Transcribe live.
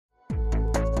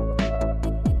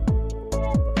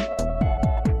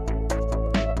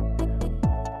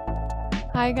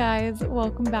Hi guys,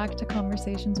 welcome back to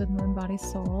Conversations with Moon Body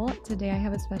Soul. Today I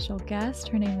have a special guest.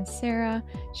 Her name is Sarah.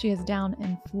 She is down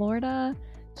in Florida.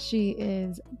 She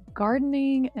is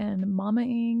gardening and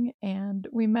mamaing, and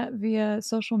we met via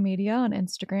social media on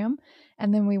Instagram,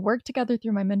 and then we worked together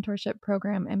through my mentorship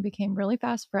program and became really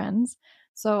fast friends.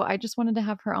 So I just wanted to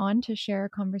have her on to share a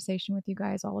conversation with you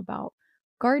guys all about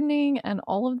gardening and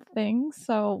all of the things.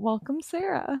 So welcome,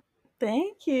 Sarah.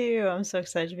 Thank you. I'm so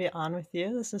excited to be on with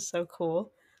you. This is so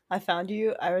cool. I found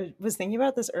you, was thinking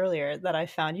about this earlier, that I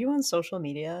found you on social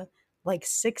media like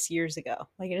 6 years ago.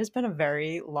 Like it has been a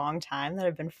very long time that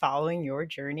I've been following your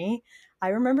journey. I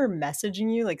remember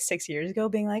messaging you like 6 years ago,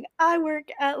 being like, I work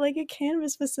at like a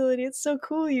cannabis facility. It's so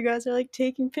cool. You guys are like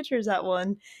taking pictures at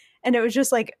one. And it was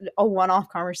just like a one off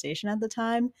conversation at the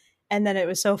time. And then it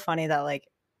was so funny that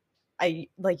I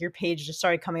like your page just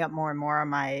started coming up more and more on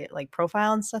my like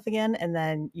profile and stuff again. And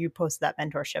then you posted that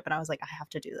mentorship, and I was like, I have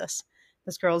to do this.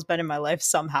 This girl's been in my life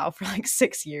somehow for like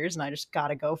 6 years, and I just got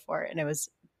to go for it. And it was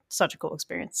such a cool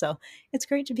experience. So it's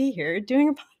great to be here doing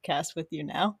a podcast with you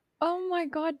now. Oh my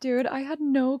God, dude, I had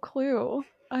no clue.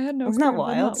 I had no Wasn't clue that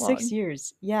it'd been wild? that six long.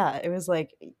 years. Yeah, it was like,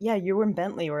 yeah, you were in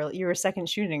Bentley, or you were second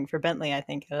shooting for Bentley, I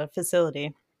think, at a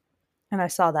facility. And I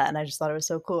saw that and I just thought it was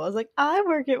so cool. I was like, I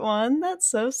work at one.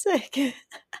 That's so sick.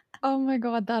 Oh my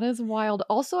God, that is wild.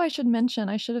 Also, I should mention,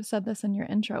 I should have said this in your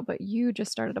intro, but you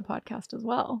just started a podcast as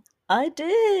well. I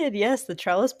did. Yes, the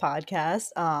Trellis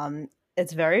podcast.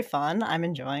 It's very fun. I'm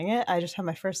enjoying it. I just had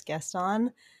my first guest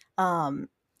on.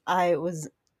 I was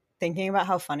thinking about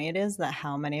how funny it is that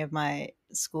how many of my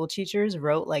school teachers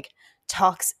wrote like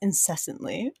talks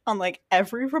incessantly on like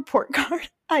every report card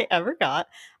I ever got.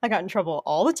 I got in trouble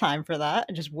all the time for that.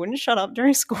 I just wouldn't shut up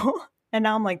during school. And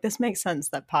now I'm like, this makes sense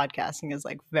that podcasting is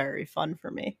like very fun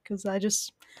for me because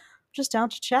just down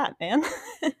to chat, man.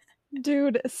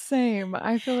 Dude, same.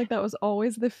 I feel like that was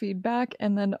always the feedback.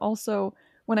 And then also,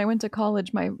 when I went to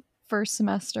college, my first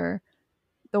semester,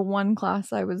 the one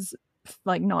class I was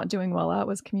like not doing well at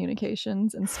was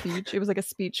communications and speech. It was like a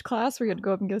speech class where you had to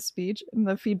go up and give a speech, and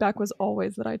the feedback was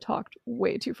always that I talked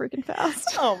way too freaking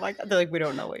fast. Oh my god, they're like, we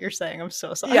don't know what you're saying. I'm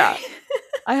so sorry. Yeah,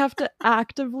 I have to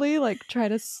actively like try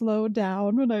to slow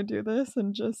down when I do this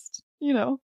and just,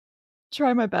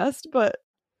 try my best, but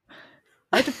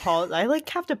I have to pause. I like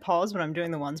have to pause when I'm doing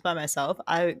the ones by myself.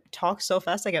 I talk so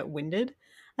fast I get winded.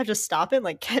 I have to stop it,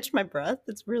 like catch my breath.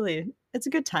 It's a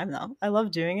good time though. I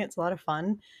love doing it. It's a lot of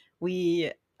fun.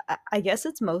 We I guess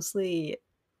it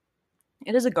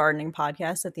is a gardening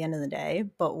podcast at the end of the day,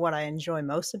 but what I enjoy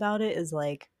most about it is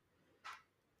like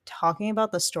talking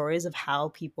about the stories of how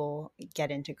people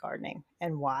get into gardening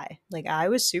and why. Like I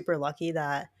was super lucky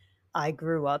that I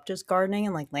grew up just gardening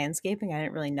and like landscaping. I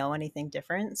didn't really know anything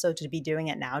different. So to be doing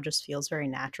it now just feels very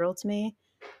natural to me.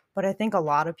 But I think a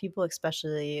lot of people,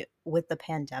 especially with the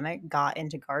pandemic, got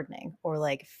into gardening or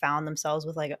like found themselves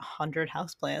with like 100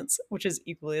 houseplants, which is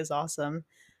equally as awesome.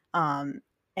 Um,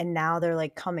 and now they're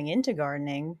like coming into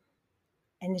gardening,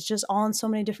 and it's just all in so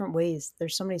many different ways.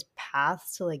 There's so many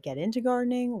paths to like get into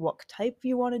gardening, what type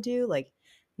you want to do. Like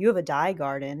you have a dye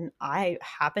garden. I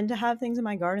happen to have things in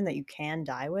my garden that you can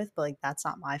dye with, but like that's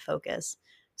not my focus.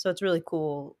 So it's really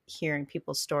cool hearing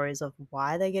people's stories of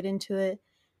why they get into it,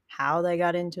 how they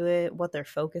got into it, what their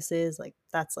focus is. Like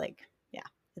that's like, yeah,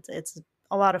 it's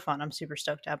a lot of fun. I'm super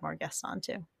stoked to have more guests on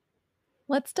too.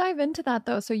 let's dive into that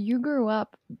though. So you grew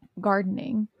up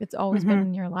gardening. It's always been Mm-hmm.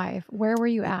 in your life. Where were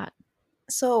you at?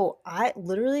 So I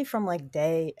literally from like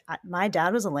my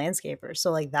dad was a landscaper,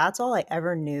 so like that's all I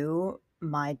ever knew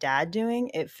my dad doing.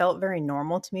 It felt very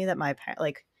normal to me that my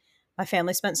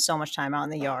family spent so much time out in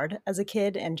the yard as a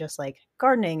kid and just like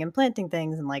gardening and planting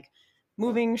things and like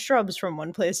moving shrubs from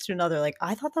one place to another. Like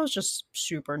I thought that was just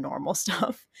super normal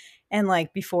stuff. And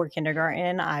like before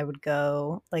kindergarten, I would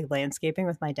go like landscaping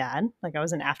with my dad. Like I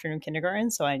was in afternoon kindergarten,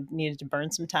 so I needed to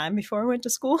burn some time before I went to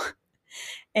school.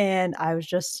 And I was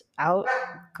just out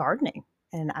gardening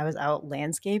and I was out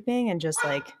landscaping and just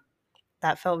like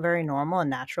that felt very normal and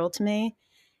natural to me.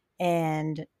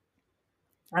 And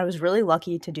I was really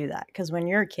lucky to do that because when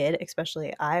you're a kid,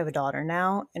 especially I have a daughter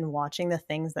now, and watching the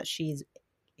things that she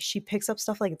picks up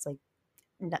stuff like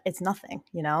it's nothing,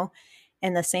 you know?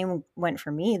 And the same went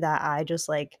for me that I just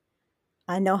like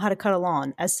I know how to cut a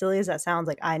lawn. As silly as that sounds,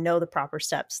 like I know the proper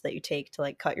steps that you take to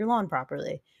like cut your lawn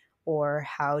properly or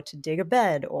how to dig a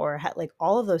bed or like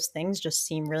all of those things just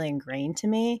seem really ingrained to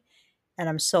me. And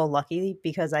I'm so lucky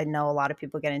because I know a lot of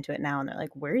people get into it now and they're like,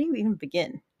 where do you even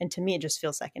begin? And to me, it just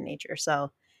feels second nature.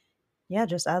 So yeah,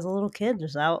 just as a little kid,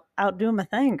 just out doing my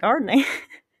thing, gardening.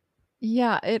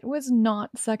 Yeah, it was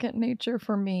not second nature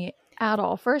for me at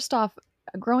all. First off,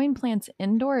 growing plants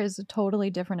indoor is a totally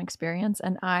different experience.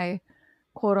 And I,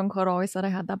 quote unquote, always said I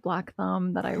had that black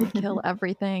thumb, that I would kill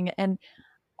everything. And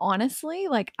honestly,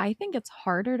 like, I think it's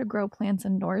harder to grow plants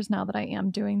indoors now that I am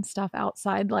doing stuff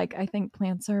outside. Like, I think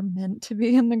plants are meant to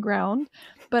be in the ground,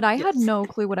 but I had Yes. no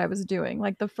clue what I was doing.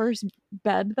 Like, the first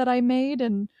bed that I made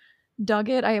and dug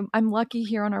it, I'm lucky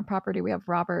here on our property. We have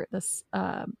Robert, this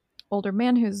older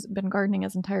man who's been gardening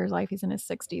his entire life. He's in his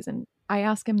 60s. And I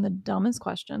ask him the dumbest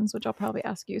questions, which I'll probably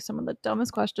ask you some of the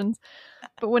dumbest questions.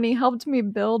 But when he helped me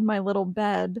build my little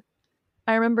bed,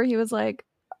 I remember he was like,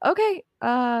 okay,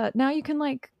 now you can,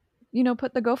 like,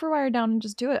 put the gopher wire down and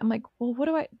just do it. I'm like, well, what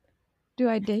do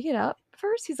I dig it up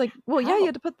first? He's like, well, yeah, you How?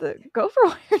 had to put the gopher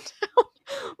wire down.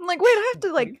 I'm like, wait, I have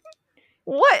to, like,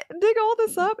 what? Dig all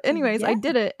this up? Anyways, I Yeah.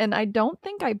 did it, and I don't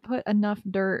think I put enough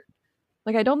dirt.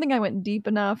 Like, I don't think I went deep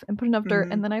enough and put enough dirt,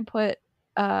 Mhm. and then I put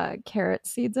carrot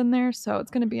seeds in there, so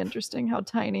it's gonna be interesting how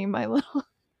tiny my little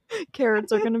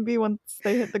carrots are gonna be once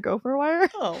they hit the gopher wire.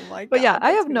 Oh my But yeah, god,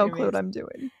 I that's have gonna be no clue what amazing. I'm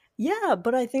doing. Yeah,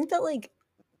 but I think that, like,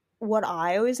 what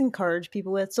I always encourage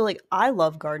people with, so, like, I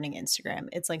love gardening Instagram.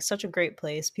 It's, like, such a great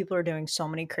place. People are doing so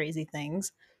many crazy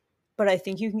things, but I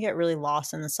think you can get really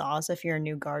lost in the sauce if you're a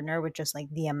new gardener with just, like,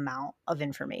 the amount of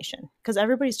information, because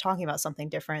everybody's talking about something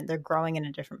different. They're growing in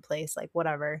a different place, like,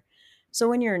 whatever. So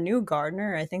when you're a new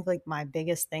gardener, I think, like, my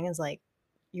biggest thing is, like,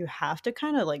 you have to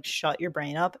kinda, like, shut your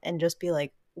brain up and just be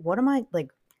like, "What am I"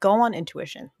 like, go on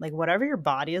intuition. Like, whatever your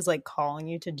body is, like, calling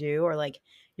you to do, or, like,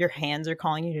 your hands are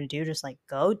calling you to do, just, like,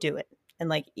 go do it. And,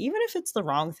 like, even if it's the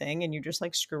wrong thing and you just,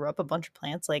 like, screw up a bunch of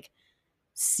plants, like,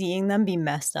 seeing them be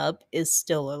messed up is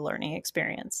still a learning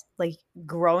experience. Like,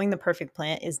 growing the perfect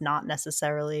plant is not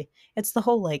necessarily, it's the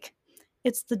whole, like,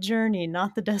 it's the journey,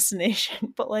 not the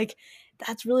destination. But, like,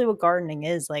 that's really what gardening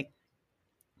is. Like,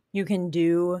 you can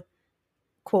do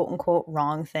quote unquote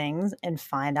wrong things and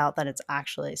find out that it's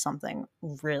actually something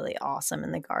really awesome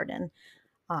in the garden.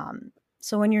 Um,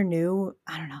 so when you're new,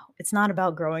 I don't know, it's not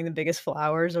about growing the biggest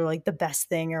flowers or, like, the best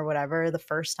thing or whatever the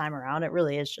first time around. It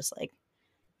really is just like,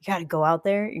 you got to go out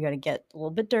there, you got to get a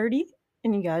little bit dirty,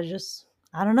 and you got to just,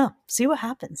 I don't know, see what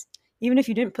happens. Even if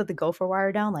you didn't put the gopher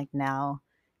wire down, like, now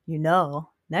you know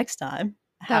next time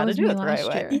That how to was do me it the right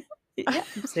last way. year. Yeah,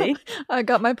 see? I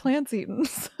got my plants eaten,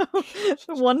 so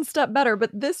one step better.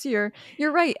 But this year,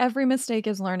 you're right, every mistake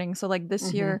is learning. So, like, this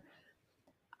Hmm. year,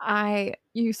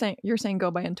 you're saying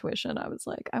go by intuition. I was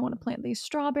like, I want to plant these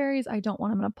strawberries. I don't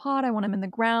want them in a pot. I want them in the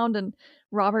ground. And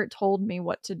Robert told me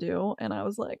what to do, and I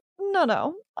was like, no,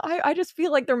 no. I just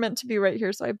feel like they're meant to be right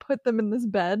here. So I put them in this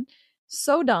bed.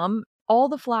 So dumb. All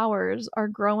the flowers are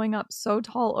growing up so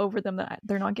tall over them that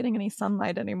they're not getting any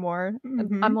sunlight anymore.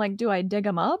 And I'm Hmm. like, do I dig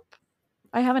them up?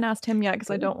 I haven't asked him yet because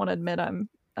I Good. don't want to admit I'm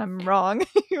wrong.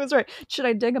 He was right. Should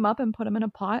I dig them up and put them in a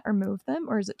pot or move them,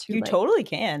 or is it too You late? totally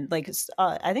can. Like,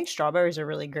 I think strawberries are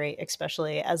really great,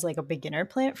 especially as, like, a beginner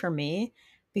plant for me,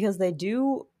 because they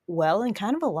do well in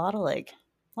kind of a lot of, like,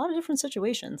 a lot of different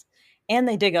situations, and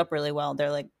they dig up really well.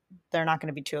 They're like, they're not going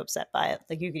to be too upset by it.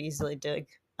 Like, you could easily dig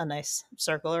a nice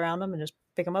circle around them and just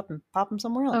pick them up and pop them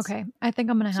somewhere else. Okay, I think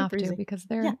I'm gonna have Super to easy. because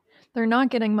Yeah. they're not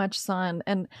getting much sun.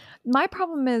 And my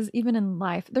problem is, even in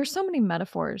life, there's so many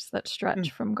metaphors that Mm,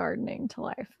 stretch from gardening to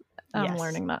life. I'm yes.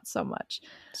 learning that so much.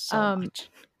 So Um, much.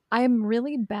 I'm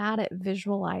really bad at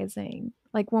visualizing.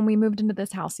 Like, when we moved into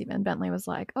this house, even Bentley was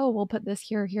like, "Oh, we'll put this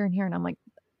here, here, and here," and I'm like,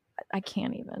 I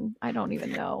can't even. I don't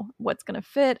even know what's gonna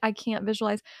fit. I can't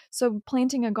visualize. So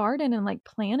planting a garden and, like,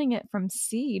 planting it from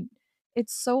seed,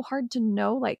 it's so hard to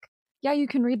know. Like, yeah, you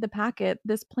can read the packet.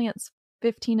 This plant's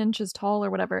 15 inches tall or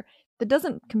whatever. That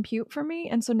doesn't compute for me.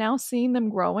 And so now seeing them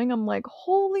growing, I'm like,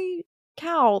 holy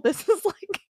cow, this is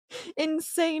like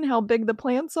insane how big the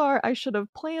plants are. I should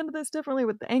have planned this differently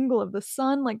with the angle of the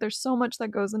sun. Like, there's so much that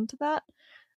goes into that.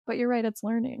 But you're right, it's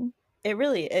learning. It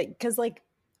really, because, like,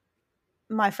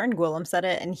 my friend Gwillem said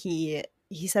it, and he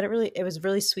said it really, it was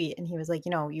really sweet, and he was like,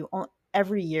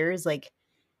 every year is like,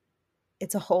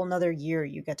 it's a whole nother year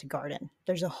you get to garden.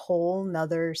 There's a whole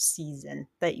nother season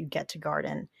that you get to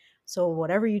garden. So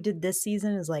whatever you did this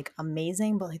season is, like,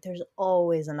 amazing, but, like, there's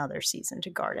always another season to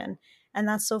garden. And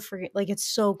that's so like, it's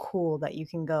so cool that you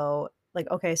can go, like,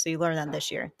 okay, so you learn that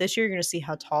this year. This year you're gonna see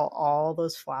how tall all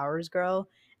those flowers grow.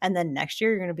 And then next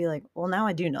year you're gonna be like, well, now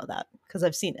I do know that because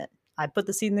I've seen it. I put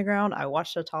the seed in the ground, I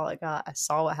watched how tall it got, I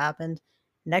saw what happened.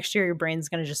 Next year your brain's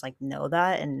gonna just, like, know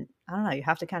that. And I don't know, you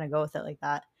have to kind of go with it like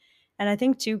that. And I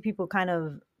think too, people kind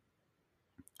of,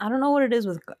 I don't know what it is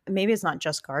with, maybe it's not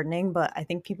just gardening, but I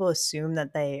think people assume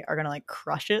that they are going to, like,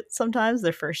 crush it sometimes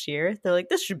their first year. They're like,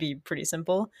 this should be pretty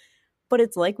simple. But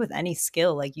it's like with any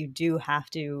skill, like, you do have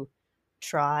to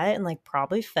try and like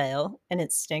probably fail, and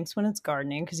it stinks when it's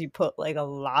gardening because you put like a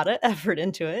lot of effort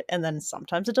into it and then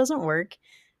sometimes it doesn't work.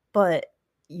 But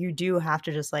you do have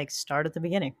to just like start at the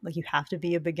beginning. Like you have to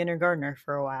be a beginner gardener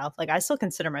for a while. Like I still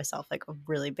consider myself like a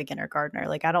really beginner gardener.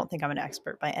 Like I don't think I'm an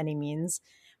expert by any means,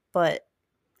 but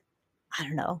I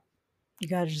don't know. You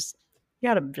gotta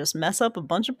just mess up a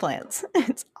bunch of plants.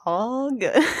 It's all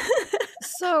good.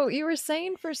 So you were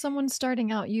saying for someone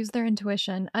starting out, use their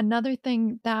intuition. Another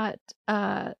thing that,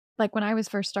 like when I was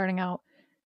first starting out,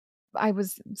 I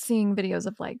was seeing videos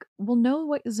of like, well, know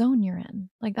what zone you're in.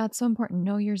 Like that's so important.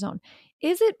 Know your zone.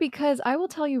 Is it because I will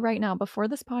tell you right now, before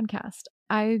this podcast,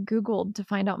 I Googled to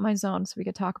find out my zone so we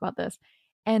could talk about this.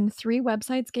 And 3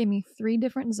 websites gave me 3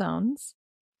 different zones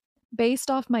based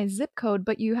off my zip code.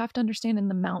 But you have to understand in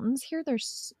the mountains here,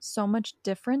 there's so much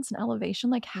difference in elevation.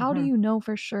 Like, how do Mhm. you know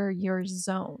for sure your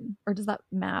zone? Or does that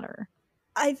matter?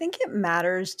 I think it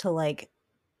matters to like,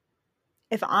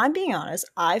 if I'm being honest,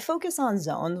 I focus on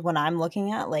zones when I'm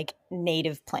looking at like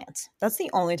native plants. That's the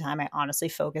only time I honestly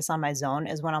focus on my zone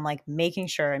is when I'm like making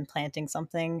sure I'm planting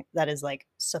something that is like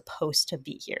supposed to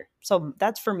be here. So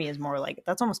that's for me is more like,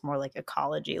 that's almost more like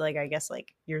ecology. Like I guess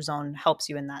like your zone helps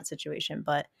you in that situation.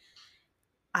 But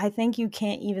I think you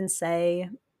can't even say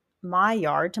my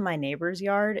yard to my neighbor's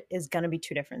yard is going to be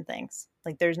two different things.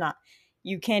 Like there's not,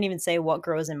 you can't even say what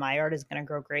grows in my yard is going to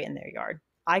grow great in their yard.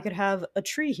 I could have a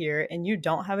tree here and you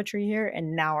don't have a tree here,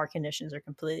 and now our conditions are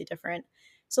completely different.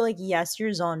 So like yes,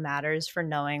 your zone matters for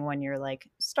knowing when your like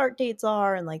start dates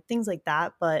are and like things like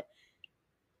that, but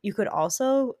you could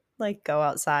also like go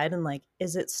outside and like,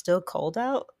 is it still cold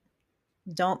out?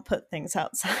 Don't put things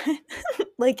outside.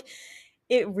 Like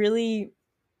it really,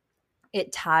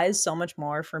 it ties so much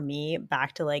more for me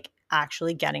back to like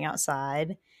actually getting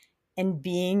outside and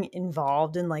being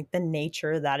involved in like the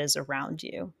nature that is around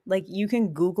you. Like you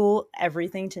can Google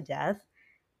everything to death,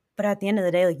 but at the end of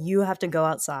the day, like you have to go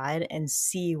outside and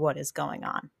see what is going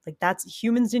on. Like that's,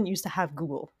 humans didn't used to have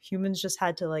Google. Humans just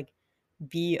had to like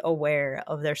be aware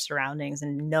of their surroundings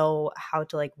and know how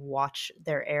to like watch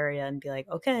their area and be like,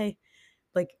 okay,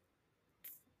 like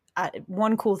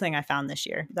one cool thing I found this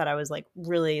year that I was like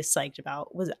really psyched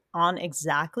about was on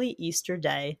exactly Easter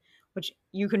Day, which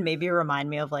you can maybe remind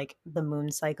me of like the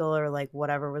moon cycle or like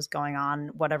whatever was going on,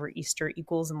 whatever Easter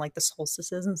equals and like the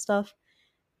solstices and stuff.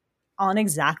 On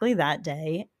exactly that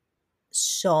day,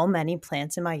 so many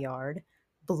plants in my yard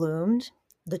bloomed.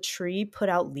 The tree put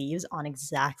out leaves on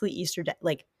exactly Easter Day.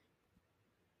 Like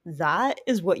that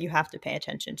is what you have to pay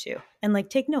attention to and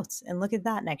like take notes and look at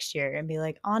that next year and be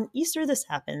like, on Easter this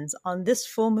happens, on this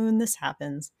full moon this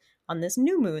happens, on this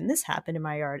new moon this happened in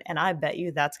my yard. And I bet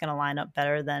you that's going to line up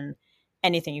better than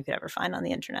anything you could ever find on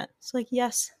the internet. So like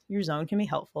yes, your zone can be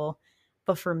helpful,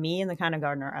 but for me and the kind of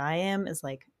gardener I am is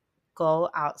like, go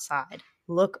outside,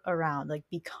 look around, like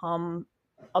become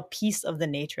a piece of the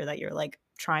nature that you're like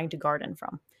trying to garden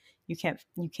from. You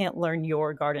can't learn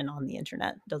your garden on the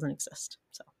internet. It doesn't exist.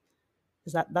 So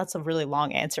is that's a really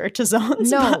long answer to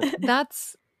zones, No, but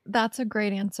that's a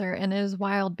great answer, and it is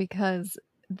wild because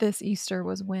this Easter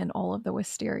was when all of the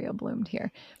wisteria bloomed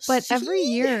here. But every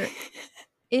see. year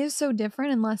is so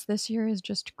different unless this year is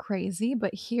just crazy.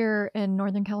 But here in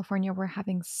Northern California, we're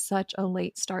having such a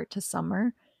late start to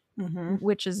summer, Mm-hmm.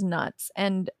 which is nuts.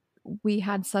 And we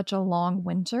had such a long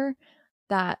winter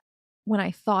that when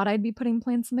I thought I'd be putting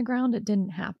plants in the ground, it didn't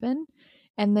happen.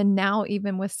 And then now,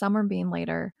 even with summer being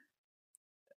later,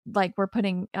 like we're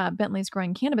putting Bentley's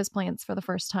growing cannabis plants for the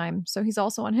first time. So he's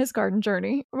also on his garden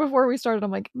journey. Before we started,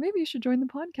 I'm like, maybe you should join the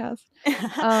podcast.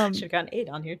 Should have gotten 8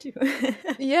 on here too.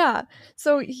 Yeah.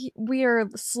 So we are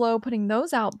slow putting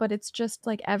those out, but it's just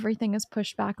like everything is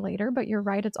pushed back later. But you're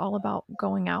right. It's all about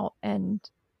going out and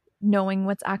knowing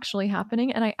what's actually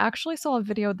happening. And I actually saw a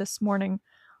video this morning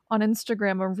on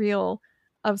Instagram, a reel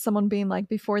of someone being like,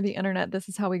 before the internet, this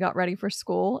is how we got ready for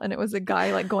school. And it was a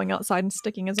guy like going outside and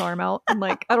sticking his arm out. And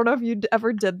like, I don't know if you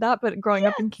ever did that, but growing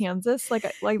up in Yes. Kansas, like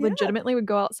I Yeah. legitimately would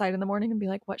go outside in the morning and be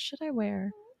like, what should I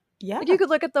wear? Yeah. Like you could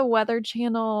look at the weather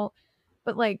channel,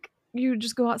 but like you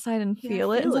just go outside and Yeah,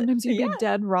 feel it. And feel it. sometimes you'd Yeah. be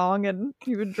dead wrong and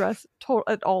you would dress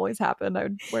it always happened. I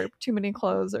would wear too many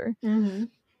clothes or Mm-hmm.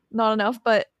 not enough.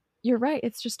 But you're right.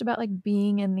 It's just about like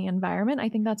being in the environment. I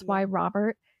think that's Yeah. why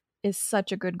Robert is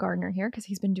such a good gardener here because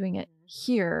he's been doing it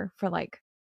here for like,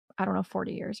 I don't know,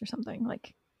 40 years or something.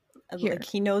 Like here. Like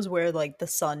he knows where like the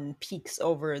sun peaks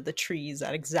over the trees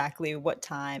at exactly what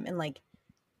time, and like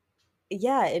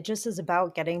yeah, it just is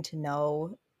about getting to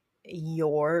know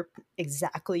your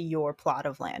exactly your plot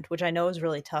of land, which I know is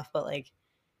really tough, but like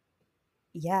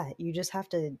yeah, you just have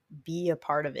to be a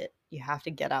part of it. You have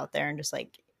to get out there and just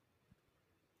like,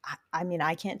 I mean,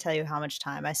 I can't tell you how much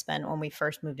time I spent when we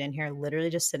first moved in here, literally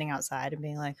just sitting outside and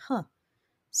being like, huh,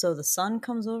 so the sun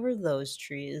comes over those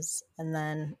trees, and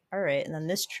then, all right, and then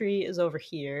this tree is over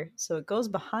here. So it goes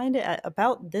behind it at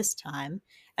about this time.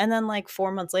 And then, like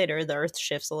 4 months later, the earth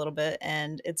shifts a little bit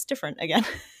and it's different again.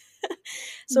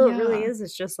 So it really Yeah. is.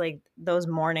 It's just like those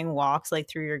morning walks, like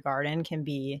through your garden, can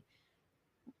be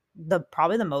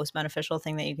probably the most beneficial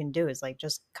thing that you can do is like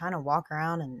just kind of walk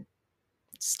around and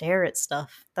stare at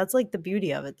stuff. That's like the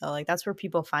beauty of it though. Like that's where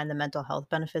people find the mental health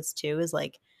benefits too, is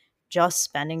like just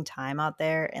spending time out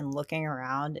there and looking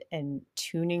around and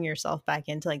tuning yourself back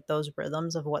into like those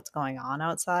rhythms of what's going on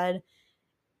outside.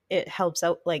 It helps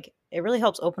out, like it really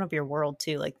helps open up your world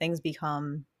too. Like things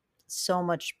become so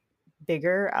much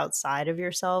bigger outside of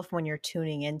yourself when you're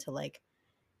tuning into like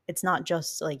it's not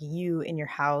just like you in your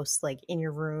house, like in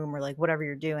your room or like whatever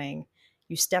you're doing.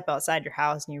 You step outside your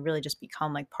house and you really just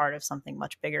become like part of something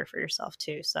much bigger for yourself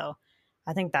too. So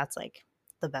I think that's like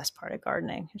the best part of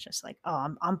gardening. It's just like,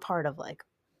 oh, I'm part of like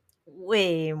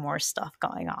way more stuff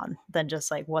going on than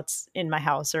just like what's in my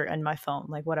house or in my phone,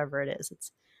 like whatever it is.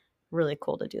 It's really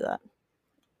cool to do that.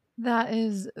 That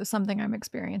is something I'm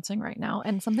experiencing right now.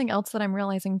 And something else that I'm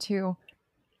realizing too,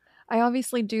 I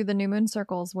obviously do the new moon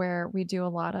circles where we do a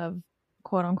lot of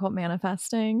quote unquote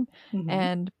manifesting Mm-hmm.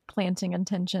 and planting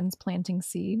intentions, planting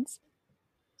seeds.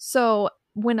 So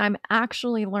when I'm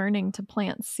actually learning to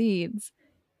plant seeds,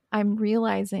 I'm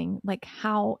realizing like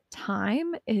how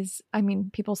time is, I mean,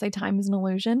 people say time is an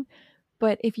illusion,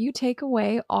 but if you take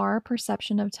away our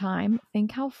perception of time,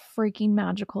 think how freaking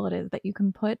magical it is that you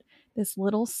can put this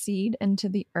little seed into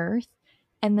the earth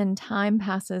and then time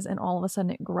passes and all of a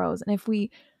sudden it grows. And if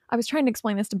we, I was trying to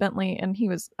explain this to Bentley and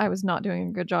I was not doing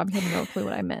a good job. He had no clue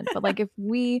what I meant. But like if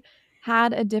we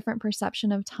had a different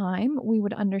perception of time, we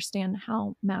would understand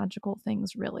how magical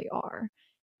things really are.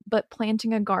 But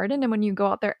planting a garden, and when you go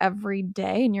out there every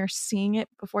day and you're seeing it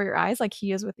before your eyes, like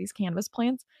he is with these canvas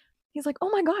plants, he's like,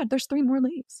 oh my God, there's 3 more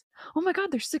leaves. Oh my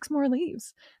God, there's 6 more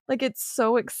leaves. Like it's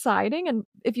so exciting. And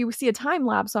if you see a time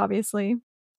lapse, obviously,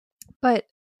 but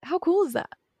how cool is that?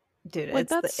 Dude, Like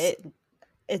that's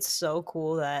it's so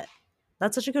cool that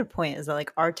that's such a good point, is that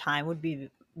like our time would be,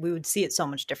 we would see it so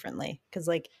much differently because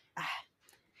like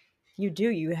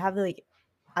you have like,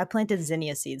 I planted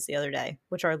zinnia seeds the other day,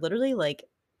 which are literally like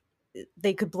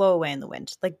they could blow away in the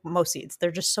wind, like most seeds.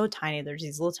 They're just so tiny. There's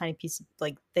these little tiny pieces,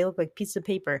 like they look like pieces of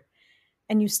paper,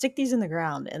 and you stick these in the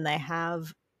ground and they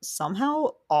have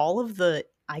somehow all of the,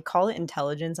 I call it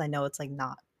intelligence, I know it's like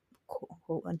not quote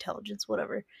unquote intelligence,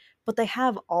 whatever, but they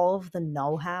have all of the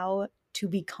know-how to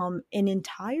become an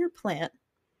entire plant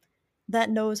that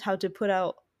knows how to put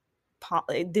out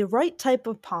the right type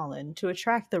of pollen to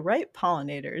attract the right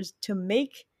pollinators to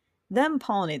make them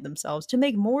pollinate themselves, to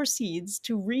make more seeds,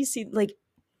 to reseed. Like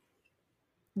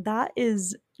that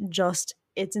is just,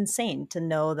 it's insane to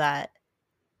know that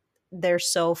they're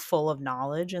so full of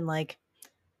knowledge, and like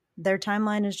their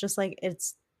timeline is just like,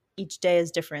 it's each day is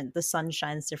different, the sun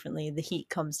shines differently, the heat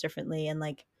comes differently, and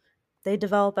like they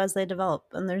develop as they develop,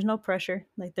 and there's no pressure.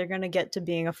 Like they're going to get to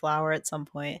being a flower at some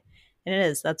point. And it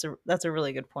is, that's a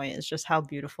really good point. It's just how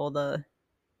beautiful the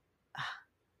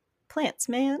plants,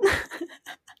 man.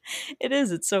 It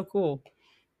is, it's so cool.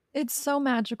 it's so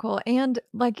magical. And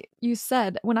like you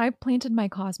said, when I planted my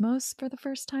cosmos for the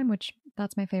first time, which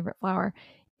that's my favorite flower,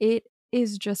 it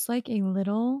is just like a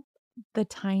little, the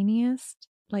tiniest,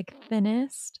 like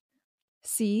thinnest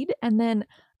seed. And then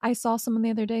I saw someone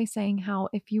the other day saying how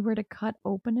if you were to cut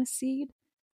open a seed,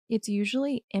 it's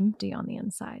usually empty on the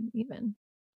inside, even.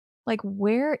 Like,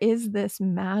 where is this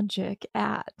magic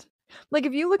at? Like,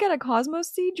 if you look at a cosmos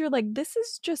seed, you're like, this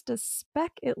is just a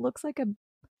speck. It looks like a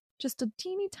just a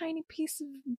teeny tiny piece of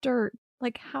dirt.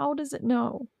 Like, how does it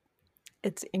know?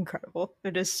 It's incredible.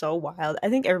 It is so wild. I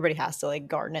think everybody has to like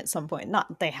garden at some point.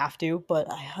 Not they have to, but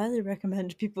I highly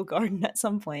recommend people garden at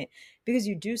some point, because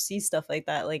you do see stuff like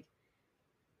that, like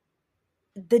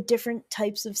the different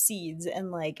types of seeds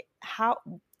and like how,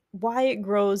 why it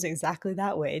grows exactly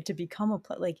that way to become a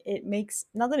like it makes,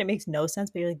 not that it makes no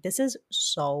sense, but you're like, this is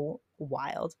so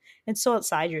wild. It's so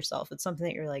outside yourself. It's something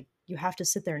that you're like, you have to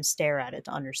sit there and stare at it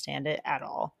to understand it at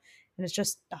all. And it's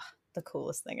just the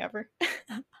coolest thing ever.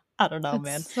 I don't know, It's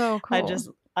man. so I cool. just,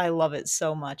 I love it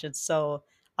so much. It's so,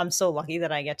 I'm so lucky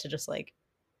that I get to just like,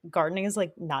 gardening is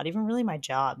like not even really my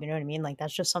job, you know what I mean? Like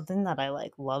that's just something that I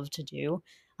like love to do.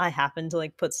 I happen to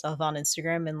like put stuff on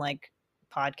Instagram and like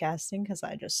podcasting because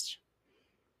I just,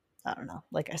 I don't know,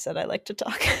 like I said, I like to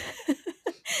talk.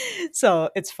 So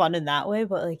it's fun in that way,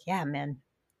 but like yeah, man,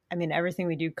 I mean everything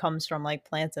we do comes from like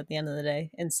plants at the end of the day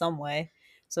in some way.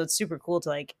 So it's super cool to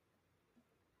like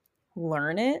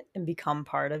learn it and become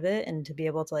part of it, and to be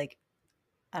able to like,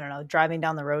 I don't know, driving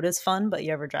down the road is fun, but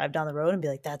you ever drive down the road and be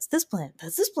like, that's this plant,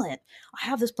 that's this plant. I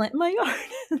have this plant in my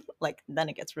yard. Like, then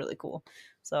it gets really cool.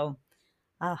 So,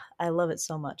 I love it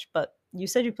so much. But you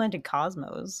said you planted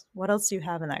cosmos. What else do you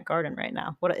have in that garden right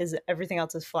now? What is it? Everything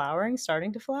else is flowering,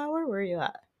 starting to flower? Where are you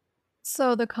at?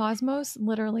 So the Cosmos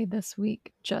literally this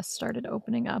week just started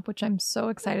opening up, which I'm so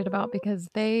excited about because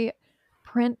they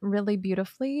print really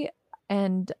beautifully.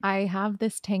 And I have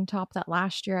this tank top that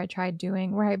last year I tried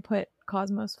doing where I put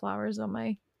Cosmos flowers on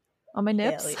my Hell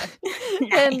nips.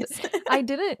 yeah. And Nice. I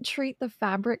didn't treat the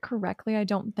fabric correctly, I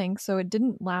don't think. So it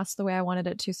didn't last the way I wanted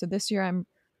it to. So this year I'm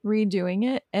redoing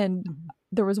it and Mhm.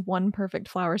 there was one perfect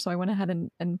flower. So I went ahead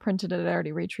and printed it. I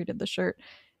already retreated the shirt.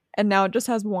 And now it just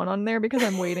has one on there because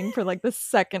I'm waiting for like the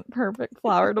second perfect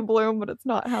flower to bloom, but it's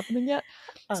not happening yet.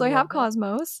 I So I have love that.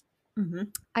 Cosmos. Hmm.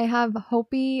 I have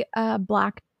Hopi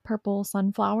black purple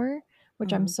sunflower,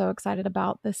 which I'm Hmm. so excited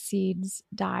about. The seeds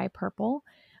dye purple.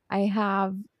 I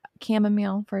have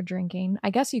chamomile for drinking. I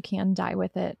guess you can dye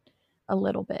with it a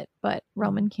little bit, but Hmm.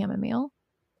 Roman chamomile.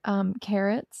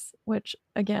 Carrots, which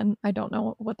again, I don't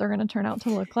know what they're going to turn out to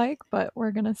look like, but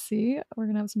we're going to see. We're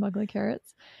going to have some ugly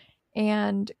carrots.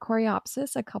 And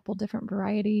Coreopsis, a couple different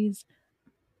varieties.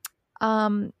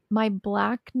 My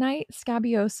Black Knight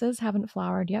scabiosas haven't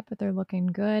flowered yet, but they're looking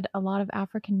good. A lot of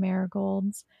African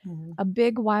marigolds, Hmm. a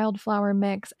big wildflower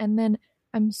mix, and then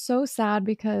I'm so sad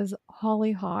because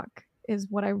hollyhock is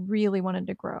what I really wanted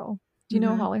to grow. Do you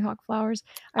know Hmm. hollyhock flowers?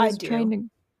 I I was trying do. to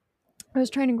I was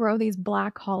trying to grow these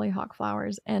black hollyhock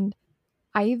flowers and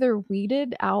I either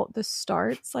weeded out the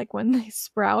starts like when they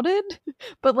sprouted,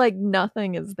 but like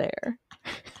nothing is there.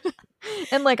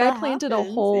 And like I That planted a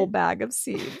happens. whole Yeah. bag of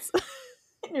seeds.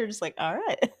 And you're just like, all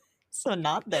right. So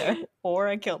not there. Or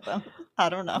I killed them. I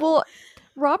don't know. Well,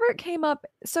 Robert came up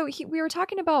so we were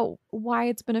talking about why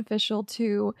it's beneficial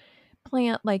to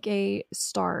plant like a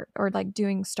start or like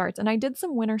doing starts. And I did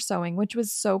some winter sowing, which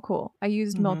was so cool. I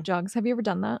used Hmm. milk jugs. Have you ever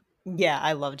done that? Yeah,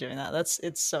 I love doing that.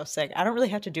 It's so sick. I don't really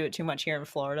have to do it too much here in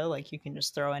Florida. Like you can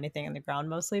just throw anything in the ground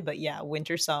mostly. But yeah,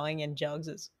 winter sowing in jugs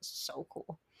is so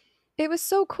cool. It was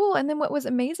so cool. And then what was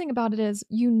amazing about it is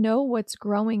you know what's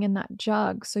growing in that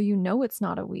jug. So you know it's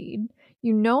not a weed.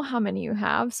 You know how many you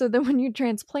have. So then when you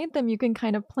transplant them, you can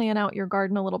kind of plan out your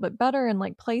garden a little bit better and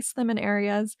like place them in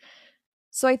areas.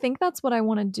 So I think that's what I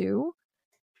want to do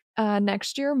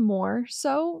next year more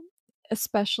so,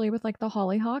 especially with like the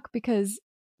hollyhock, because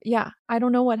yeah, I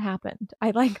don't know what happened.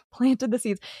 I like planted the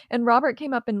seeds, and Robert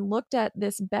came up and looked at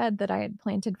this bed that I had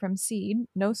planted from seed,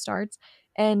 no starts,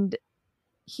 and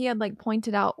he had like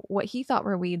pointed out what he thought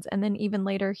were weeds, and then even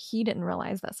later he didn't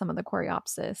realize that some of the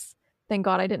coreopsis. Thank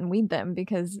God I didn't weed them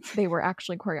because they were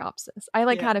actually coreopsis. I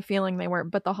like Yeah. had a feeling they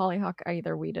weren't, but the hollyhock I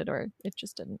either weeded or it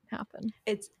just didn't happen.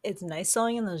 It's nice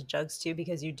sewing in those jugs too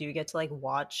because you do get to like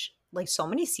watch like so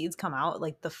many seeds come out.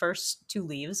 Like the first two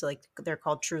leaves, like they're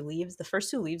called true leaves. The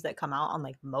first two leaves that come out on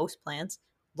like most plants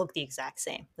look the exact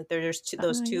same. Like they're just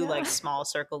those two Yeah. like small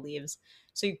circle leaves.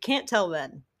 So you can't tell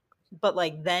then. But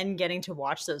like then getting to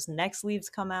watch those next leaves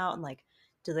come out and like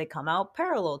do they come out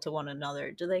parallel to one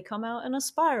another? Do they come out in a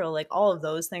spiral? Like all of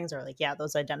those things are like yeah,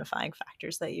 those identifying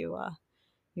factors that you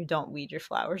don't weed your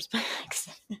flowers by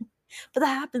accident. But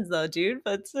that happens though, dude.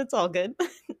 But it's all good.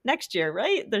 Next year,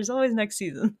 right? There's always next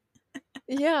season.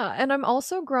 Yeah, and I'm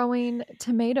also growing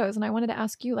tomatoes, and I wanted to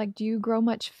ask you, like, do you grow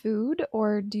much food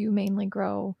or do you mainly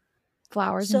grow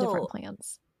flowers and different So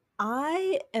plants?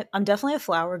 I'm definitely a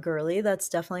flower girly. That's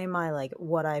definitely my like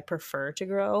what I prefer to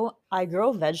grow. I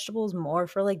grow vegetables more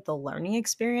for like the learning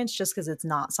experience just because it's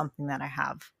not something that I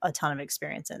have a ton of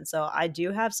experience in. So I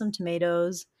do have some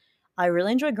tomatoes. I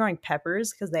really enjoy growing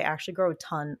peppers because they actually grow a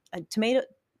ton. Tomato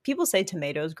people say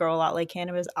tomatoes grow a lot like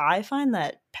cannabis. I find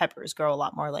that peppers grow a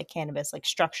lot more like cannabis, like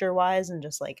structure wise and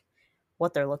just like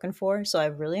what they're looking for. So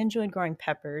I've really enjoyed growing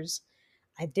peppers.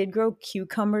 I did grow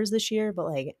cucumbers this year, but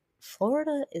like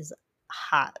Florida is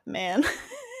hot, man.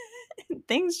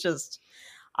 Things just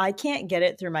I can't get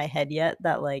it through my head yet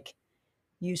that like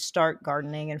you start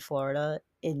gardening in Florida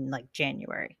in like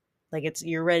January. Like it's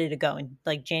you're ready to go in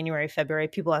like January, February,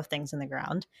 people have things in the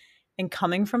ground. And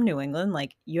coming from New England,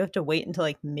 like you have to wait until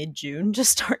like mid-June to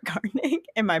start gardening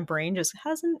and my brain just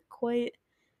hasn't quite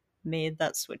made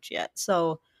that switch yet.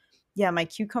 So yeah, my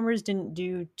cucumbers didn't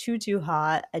do too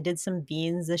hot. I did some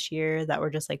beans this year that were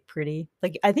just like pretty.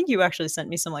 Like I think you actually sent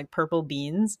me some like purple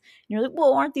beans. And you're like,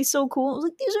 "Whoa, aren't these so cool?" I was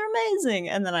like, "These are amazing."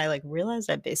 And then I like realized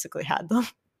I basically had them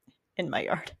in my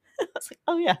yard. I was like,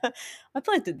 "Oh yeah, I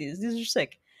planted these. These are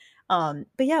sick." But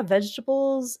yeah,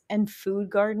 vegetables and food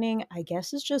gardening, I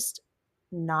guess is just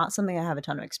not something I have a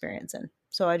ton of experience in.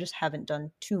 So I just haven't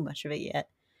done too much of it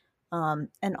yet.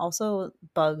 And also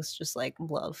bugs just like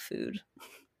love food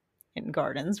in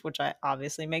gardens, which I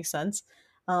obviously makes sense.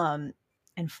 Um,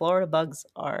 and Florida bugs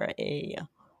are a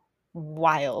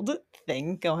wild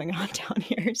thing going on down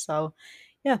here. So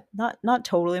yeah, not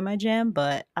totally my jam,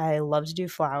 but I love to do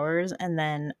flowers. And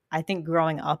then I think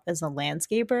growing up as a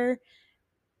landscaper's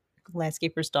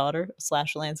daughter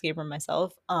slash landscaper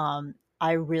myself,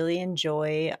 I really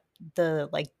enjoy the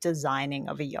like designing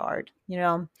of a yard.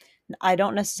 I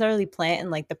don't necessarily plant in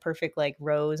like the perfect like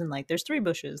rows and like there's three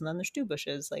bushes and then there's two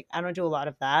bushes. Like I don't do a lot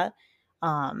of that.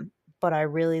 Um, but I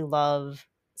really love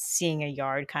seeing a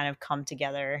yard kind of come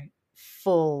together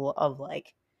full of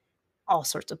like all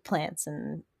sorts of plants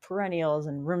and perennials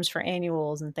and rooms for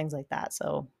annuals and things like that.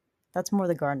 So that's more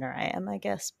the gardener I am, I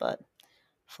guess. But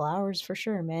flowers for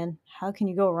sure, man. How can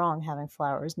you go wrong having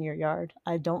flowers in your yard?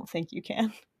 I don't think you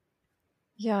can.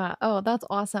 Yeah. Oh, that's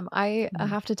awesome. I Mhm.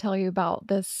 have to tell you about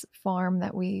this farm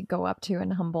that we go up to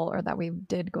in Humboldt, or that we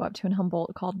did go up to in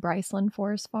Humboldt, called Bryceland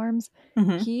Forest Farms.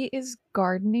 Mhm. He is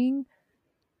gardening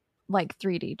like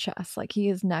 3D chess. Like he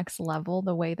is next level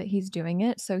the way that he's doing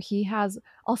it. So he has,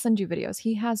 I'll send you videos.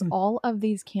 He has Mm. all of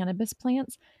these cannabis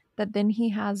plants that then he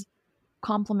has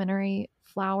complementary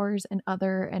flowers and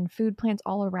other and food plants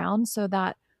all around, so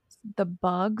that the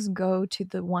bugs go to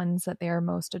the ones that they are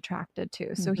most attracted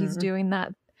to. So he's Mhm. doing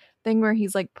that thing where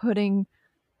he's like putting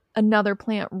another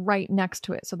plant right next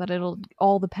to it so that it'll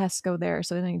all the pests go there,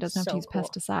 so then he doesn't have to So use cool.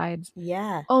 pesticides.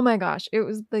 Yeah. Oh my gosh, it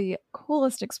was the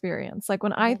coolest experience. Like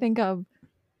when I That think of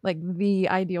like the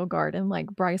ideal garden, like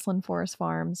Bryceland Forest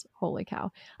Farms, holy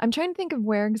cow. I'm trying to think of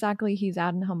where exactly he's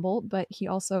at in Humboldt, but he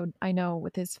also, I know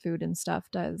with his food and stuff,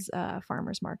 does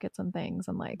farmers markets and things.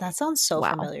 And like, that sounds so wow,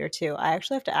 familiar too. I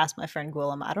actually have to ask my friend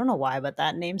Gwilym. I don't know why, but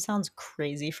that name sounds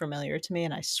crazy familiar to me,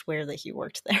 and I swear that he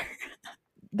worked there.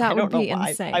 I that would don't know be why.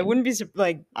 I insane. wouldn't be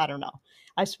like I don't know.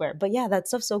 I swear. But yeah, that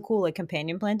stuff's so cool. Like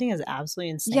companion planting is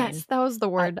absolutely insane. Yes, that was the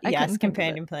word. I Yes, couldn't think of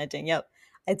it. companion planting. Yep.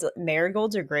 It's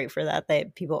marigolds are great for that. They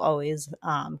people always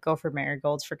go for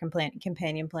marigolds for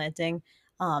companion planting.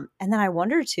 And then I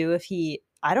wonder too if he.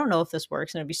 I don't know if this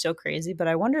works, and it'd be so crazy, but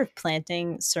I wonder if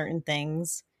planting certain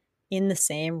things in the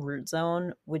same root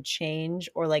zone would change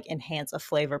or like enhance a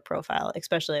flavor profile,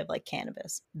 especially of like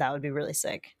cannabis. That would be really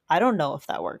sick. I don't know if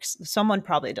that works. Someone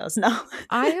probably does know.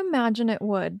 I imagine it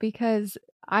would, because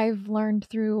I've learned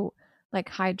through like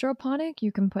hydroponic,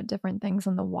 you can put different things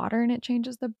in the water and it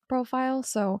changes the profile.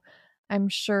 So I'm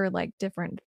sure like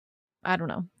different, I don't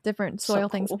know, different So soil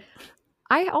things. cool.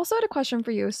 I also had a question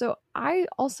for you. So I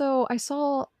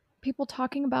saw people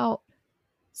talking about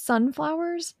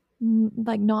sunflowers,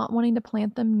 like not wanting to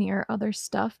plant them near other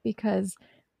stuff because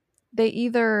they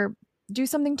either do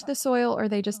something to the soil or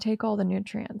they just take all the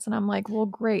nutrients. And I'm like, well,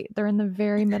 great. They're in the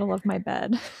very middle of my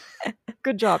bed.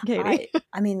 Good job, Katie.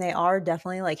 I mean they are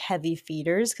definitely like heavy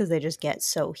feeders because they just get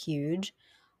so huge.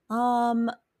 Um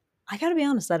I gotta be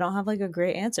honest, I don't have like a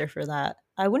great answer for that.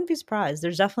 I wouldn't be surprised.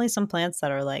 There's definitely some plants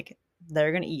that are like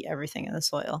they're gonna eat everything in the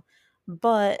soil.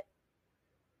 But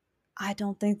I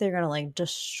don't think they're gonna like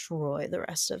destroy the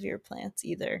rest of your plants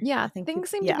either. Yeah, I think things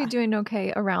seem to be yeah. doing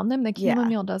okay around them. The Yeah.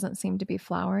 chamomile doesn't seem to be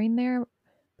flowering there,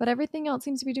 but everything else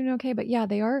seems to be doing okay. But yeah,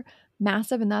 they are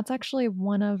massive, and that's actually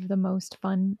one of the most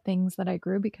fun things that I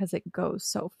grew because it goes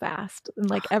so fast. And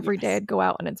like every day Yes. I'd go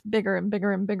out and it's bigger and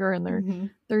bigger and bigger, and Mhm.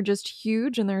 they're just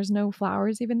huge, and there's no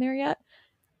flowers even there yet.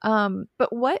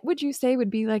 But what would you say would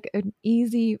be like an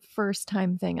easy first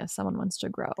time thing if someone wants to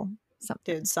grow Dude,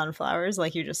 something? sunflowers,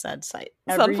 like you just said, site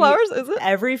Sunflowers, is it?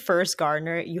 every first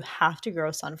gardener, you have to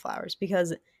grow sunflowers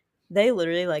because they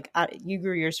literally like you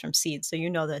grew yours from seeds, so you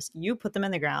know this. You put them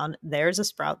in the ground, there's a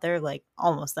sprout there like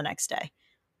almost the next day.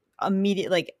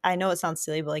 Immediate, like I know it sounds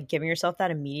silly, but like giving yourself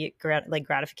that immediate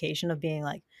gratification of being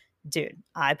like, dude,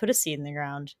 I put a seed in the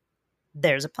ground.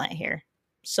 There's a plant here.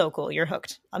 So cool. You're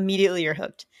hooked. Immediately you're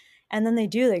hooked. And then they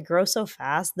grow so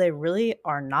fast. They really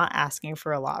are not asking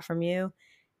for a lot from you,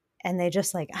 and they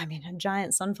just like, I mean, a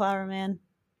giant sunflower, man.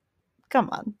 Come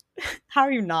on. How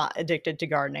are you not addicted to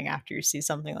gardening after you see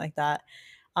something like that?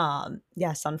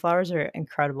 Yeah, sunflowers are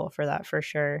incredible for that for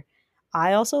sure.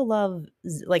 I also love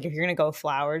like if you're gonna go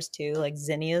flowers too, like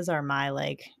zinnias are my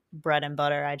like bread and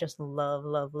butter. I just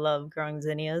love growing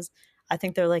zinnias. I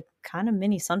think they're like kind of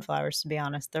mini sunflowers to be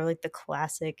honest. They're like the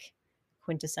classic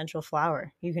quintessential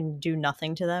flower. You can do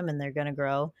nothing to them and they're gonna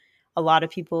grow. A lot of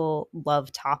people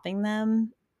love topping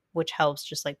them, which helps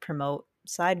just like promote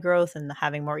side growth and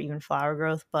having more even flower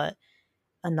growth, but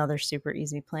another super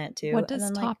easy plant too. What And does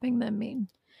then like topping them mean?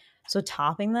 so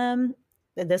topping them,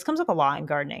 this comes up a lot in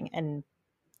gardening and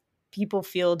people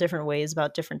feel different ways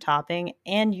about different topping,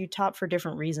 and you top for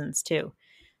different reasons too.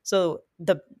 So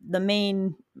the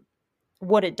main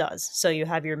what it does. So you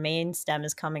have your main stem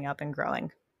is coming up and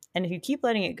growing. And if you keep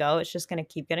letting it go, it's just going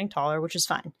to keep getting taller, which is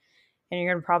fine. And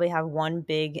you're going to probably have one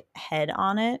big head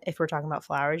on it. If we're talking about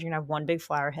flowers, you're going to have one big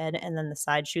flower head, and then the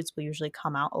side shoots will usually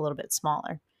come out a little bit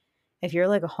smaller. If you're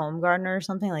like a home gardener or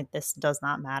something, like this does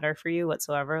not matter for you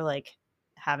whatsoever. Like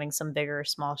having some bigger or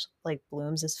small like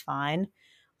blooms is fine.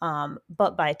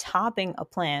 But by topping a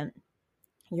plant,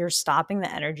 you're stopping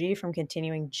the energy from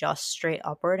continuing just straight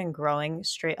upward and growing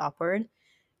straight upward.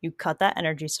 You cut that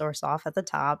energy source off at the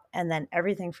top, and then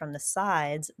everything from the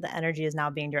sides, the energy is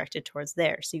now being directed towards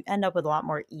there. So you end up with a lot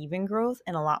more even growth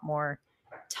and a lot more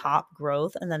top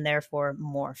growth, and then therefore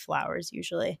more flowers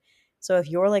usually. So if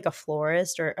you're like a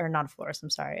florist or not a florist,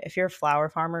 I'm sorry, if you're a flower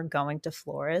farmer going to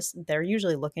florists, they're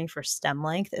usually looking for stem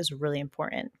length is really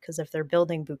important, because if they're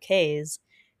building bouquets,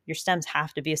 your stems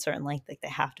have to be a certain length, like they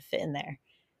have to fit in there.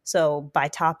 So by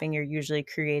topping, you're usually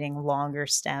creating longer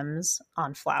stems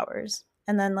on flowers.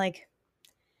 And then like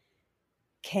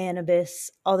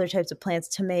cannabis, other types of plants,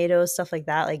 tomatoes, stuff like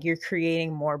that, like you're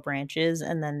creating more branches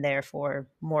and then therefore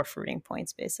more fruiting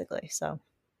points basically. So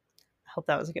I hope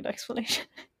that was a good explanation.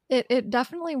 It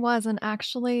definitely was, and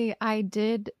actually I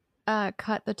did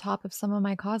cut the top of some of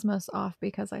my cosmos off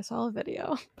because I saw a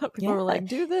video that people were like,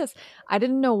 do this. I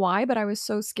didn't know why, but I was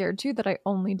so scared to that I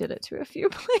only did it to a few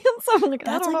plants. I'm like,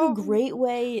 that's I don't like know. a great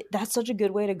way. That's such a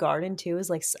good way to garden too, is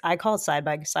like, I call it side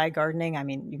by side gardening. I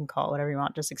mean, you can call it whatever you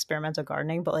want, just experimental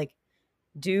gardening, but like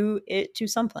do it to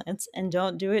some plants and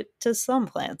don't do it to some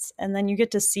plants. And then you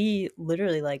get to see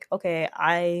literally like, okay,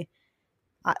 I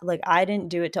didn't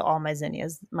do it to all my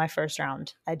zinnias my first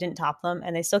round. I didn't top them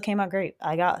and they still came out great.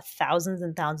 I got thousands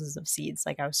and thousands of seeds.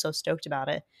 Like I was so stoked about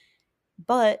it.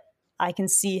 But I can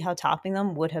see how topping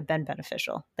them would have been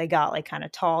beneficial. They got like kind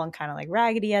of tall and kind of like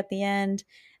raggedy at the end.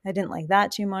 I didn't like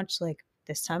that too much. Like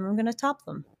this time I'm going to top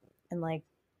them. And like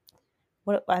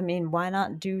what I mean, why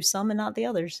not do some and not the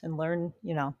others and learn,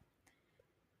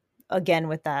 again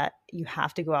with that, you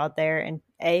have to go out there and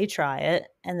A, try it,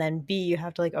 and then B, you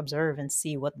have to like observe and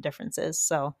see what the difference is.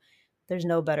 So there's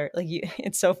no better, like you,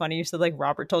 it's so funny. You said like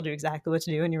Robert told you exactly what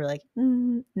to do and you were like,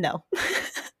 no,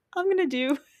 I'm going to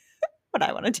do what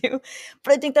I want to do.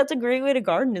 But I think that's a great way to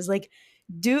garden, is like,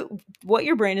 do what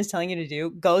your brain is telling you to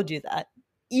do, go do that.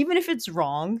 Even if it's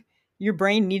wrong, your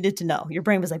brain needed to know. Your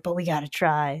brain was like, but we got to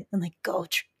try. And like, go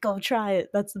try it.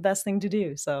 That's the best thing to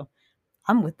do. So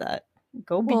I'm with that.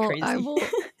 Go be crazy.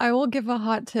 I will give a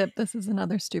hot tip. This is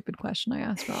another stupid question I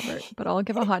asked Robert, but I'll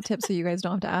give a hot tip so you guys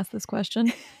don't have to ask this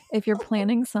question. If you're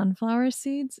planting sunflower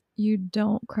seeds, you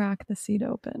don't crack the seed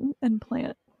open and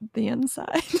plant the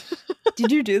inside.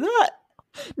 Did you do that?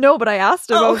 No, but I asked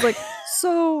him. I was like,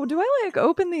 so do I like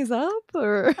open these up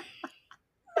or?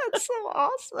 That's so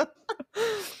awesome.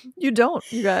 You don't,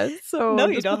 you guys. So no,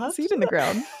 you just don't put have the seed in the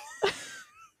ground.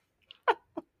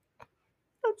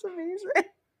 That's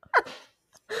amazing.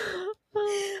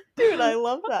 Dude, I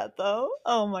love that though.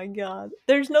 Oh my god.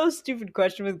 There's no stupid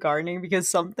question with gardening, because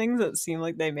some things that seem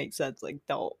like they make sense, like,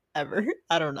 don't ever.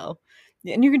 I don't know.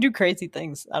 And you can do crazy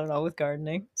things, I don't know, with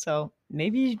gardening. So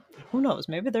maybe, who knows?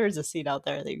 Maybe there is a seed out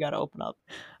there that you got to open up.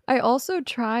 I also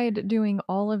tried doing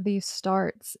all of these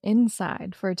starts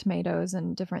inside for tomatoes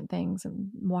and different things and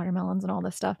watermelons and all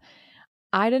this stuff.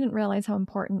 I didn't realize how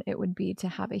important it would be to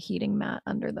have a heating mat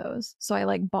under those. So I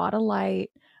like bought a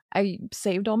light. I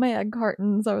saved all my egg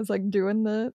cartons. I was like doing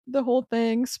the whole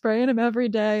thing, spraying them every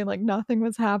day, like nothing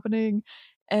was happening.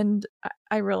 And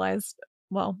I realized,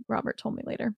 well, Robert told me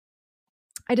later,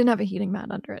 I didn't have a heating mat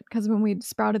under it because when we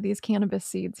sprouted these cannabis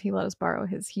seeds, he let us borrow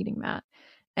his heating mat.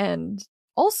 And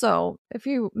also, if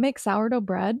you make sourdough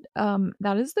bread,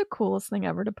 that is the coolest thing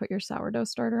ever to put your sourdough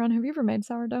starter on. Have you ever made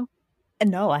sourdough?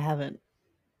 No, I haven't.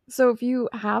 So if you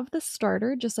have the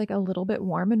starter just like a little bit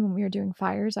warm, and when we were doing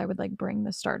fires, I would like bring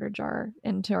the starter jar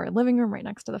into our living room right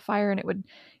next to the fire and it would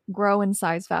grow in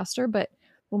size faster. But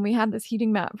when we had this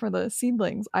heating mat for the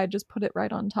seedlings, I just put it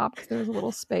right on top because there was a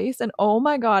little space. And oh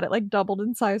my God, it like doubled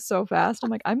in size so fast. I'm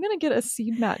like, I'm going to get a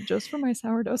seed mat just for my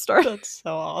sourdough starter. That's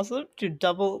so awesome. Dude,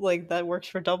 double, like that works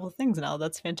for double things now.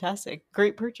 That's fantastic.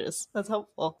 Great purchase. That's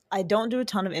helpful. I don't do a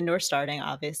ton of indoor starting,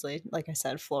 obviously. Like I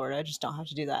said, Florida, I just don't have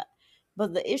to do that.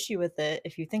 But the issue with it,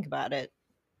 if you think about it,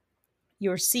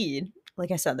 your seed,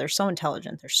 like I said, they're so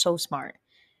intelligent, they're so smart.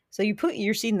 So you put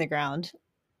your seed in the ground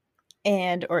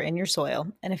and or in your soil,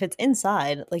 and if it's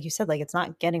inside, like you said, like it's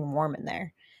not getting warm in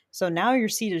there. So now your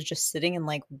seed is just sitting in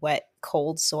like wet,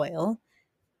 cold soil.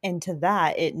 And to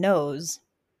that, it knows,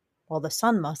 well, the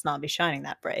sun must not be shining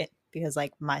that bright. because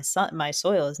like my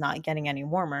soil is not getting any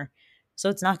warmer. So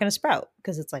it's not going to sprout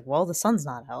because it's like, well, the sun's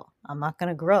not out. I'm not going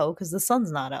to grow because the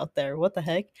sun's not out there. What the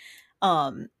heck?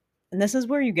 Um, and this is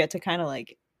where you get to kind of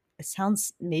like, it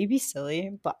sounds maybe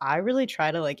silly, but I really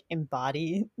try to like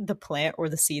embody the plant or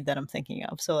the seed that I'm thinking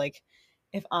of. So like,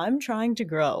 if I'm trying to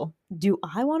grow, do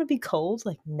I want to be cold?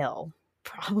 Like, no,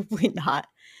 probably not.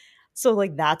 So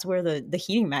like that's where the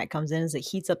heating mat comes in, is it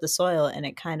heats up the soil and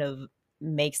it kind of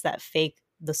makes that fake,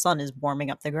 the sun is warming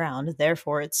up the ground,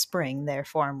 therefore it's spring,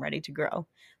 therefore I'm ready to grow.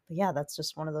 But yeah, that's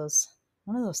just one of those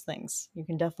things. You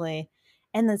can definitely,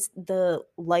 and that's the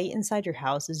light inside your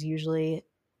house is usually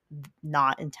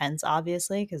not intense,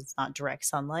 obviously, because it's not direct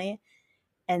sunlight.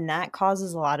 And that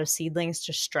causes a lot of seedlings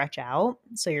to stretch out.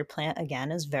 So your plant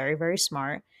again is very, very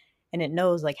smart, and it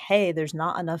knows like, hey, there's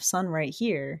not enough sun right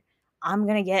here. I'm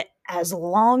going to get as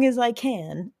long as I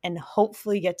can and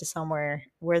hopefully get to somewhere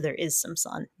where there is some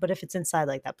sun. But if it's inside,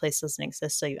 like that place doesn't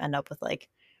exist, so you end up with like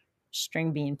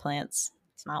string bean plants.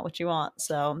 It's not what you want.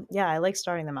 So, yeah, I like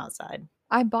starting them outside.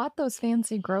 I bought those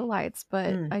fancy grow lights,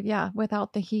 but Mm, yeah,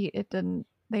 without the heat,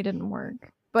 they didn't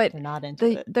work. But they're not into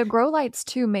the it. the grow lights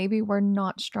too maybe were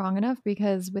not strong enough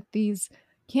because with these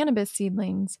cannabis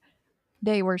seedlings,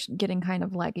 they were getting kind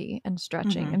of leggy and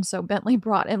stretching. Hmm. And so Bentley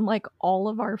brought in like all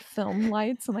of our film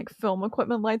lights and like film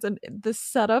equipment lights. And the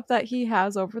setup that he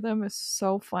has over them is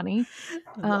so funny.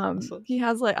 That's awesome. He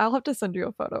has like, I'll have to send you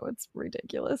a photo. It's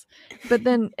ridiculous. But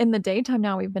then in the daytime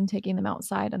now we've been taking them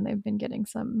outside and they've been getting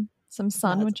some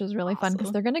sun, That's which is really fun because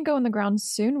awesome. they're going to go in the ground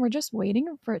soon. We're just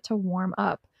waiting for it to warm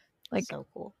up. Like, So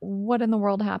cool. what in the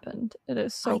world happened? It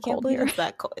is I so can't cold believe here. it's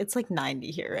that cold. It's like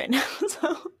 90 here right now.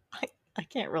 So I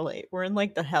can't relate. We're in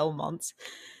like the hell months.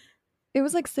 It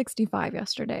was like 65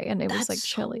 yesterday and it was That's like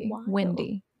so chilly,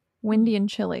 wild. windy and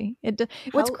chilly.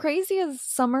 What's How? crazy is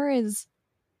summer is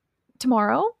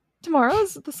tomorrow. Tomorrow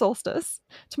is the solstice.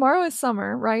 Tomorrow is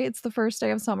summer, right? It's the first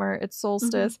day of summer. It's Mhm.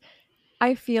 solstice.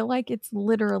 I feel like it's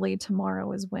literally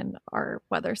tomorrow is when our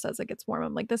weather says it gets warm.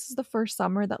 I'm like, this is the first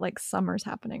summer that like summer's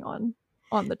happening on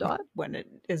the dot. When it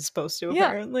is supposed to, Yeah.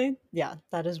 apparently. Yeah,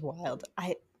 that is wild.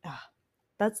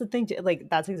 That's the thing. Like,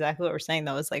 that's exactly what we're saying,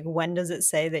 though. Is like, when does it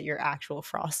say that your actual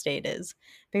frost date is?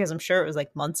 Because I'm sure it was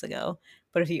like months ago,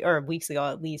 but if you, or weeks ago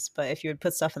at least, but if you would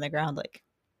put stuff in the ground, like,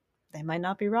 they might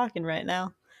not be rocking right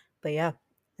now. But yeah,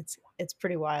 it's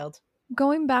pretty wild.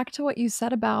 Going back to what you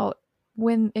said about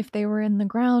when if they were in the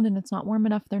ground and it's not warm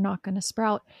enough, they're not going to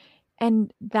sprout.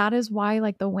 And that is why,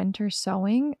 like the winter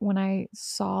sowing, when I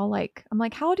saw, like, I'm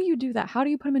like, how do you do that? How do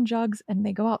you put them in jugs and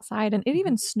they go outside? And it Mhm.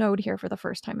 even snowed here for the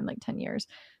first time in like 10 years.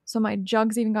 So my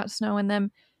jugs even got snow in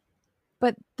them.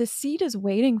 But the seed is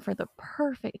waiting for the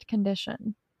perfect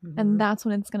condition. And Mhm. that's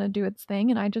when it's going to do its thing.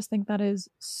 And I just think that is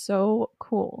so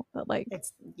cool that, like,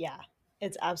 It's yeah,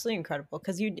 it's absolutely incredible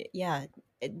because yeah,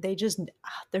 they just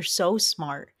they're so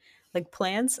smart. Like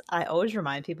plants, I always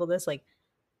remind people this, like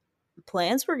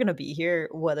plants were gonna be here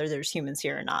whether there's humans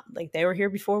here or not. Like they were here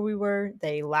before we were.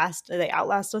 They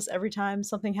outlast us every time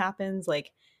something happens.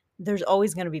 Like there's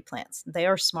always gonna be plants. They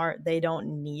are smart. They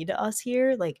don't need us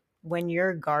here. Like when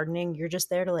you're gardening, you're just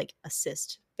there to like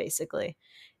assist basically.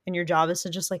 And your job is to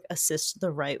just like assist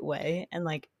the right way. And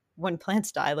like when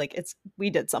plants die, like it's we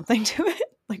did something to it,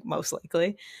 like most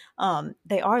likely.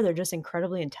 They're just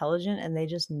incredibly intelligent and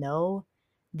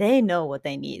they know what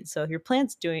they need. So if your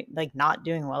plant's doing like not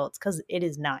doing well, it's because it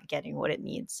is not getting what it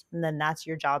needs. And then that's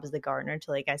your job as the gardener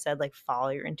to, like I said, like follow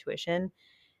your intuition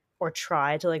or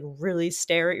try to like really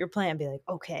stare at your plant and be like,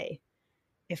 okay,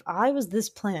 if I was this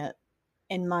plant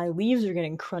and my leaves are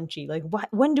getting crunchy, like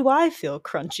when do I feel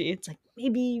crunchy? It's like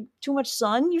maybe too much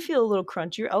sun, you feel a little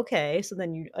crunchier. Okay. So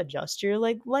then you adjust your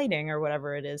like lighting or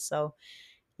whatever it is. So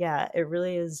yeah, it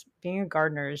really is, being a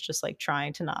gardener is just like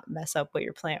trying to not mess up what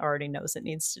your plant already knows it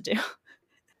needs to do.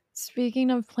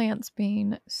 speaking of plants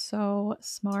being so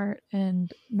smart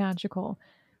and magical,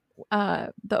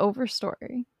 the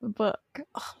Overstory book.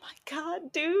 Oh my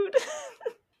god, dude.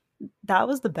 That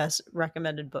was the best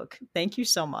recommended book. Thank you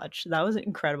so much. That was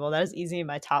incredible. That is easily in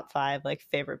my top 5 like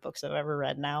favorite books I've ever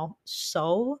read now.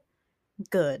 So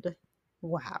good.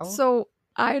 Wow. So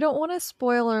I don't want to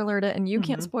spoiler alert it, and you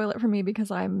can't Mhm. spoil it for me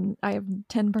because I have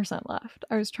 10% left.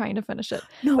 I was trying to finish it,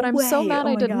 No but I'm so way. mad Oh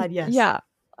I my didn't. god, yes. Yeah,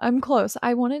 I'm close.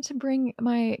 I wanted to bring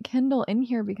my Kindle in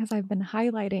here because I've been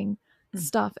highlighting Mm,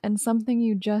 stuff, and something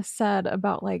you just said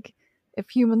about like if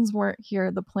humans weren't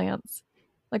here, the plants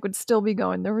like would still be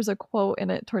going. There was a quote in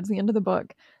it towards the end of the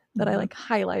book that I mhm. like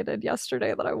highlighted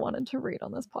yesterday that I wanted to read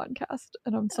on this podcast,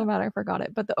 and I'm so mad I forgot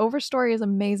it. But the Overstory is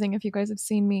amazing. If you guys have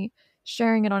seen me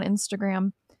sharing it on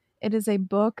Instagram. It is a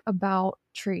book about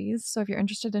trees. So if you're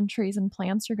interested in trees and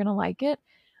plants, you're going to like it.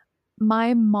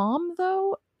 My mom,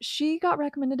 though, she got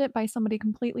recommended it by somebody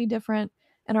completely different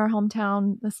in our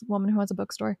hometown, this woman who has a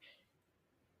bookstore.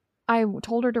 I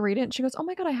told her to read it and she goes, "Oh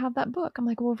my God, I have that book." I'm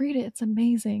like, "Well, read it. It's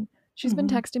amazing." She's been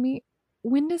Mhm. texting me,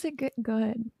 "When does it get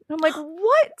good?" And I'm like,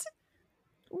 "What?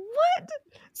 What?"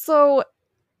 So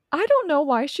I don't know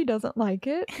why she doesn't like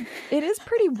it. It is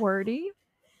pretty wordy,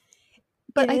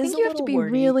 but It I is think a you have to little be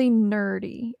wordy. really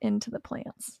nerdy into the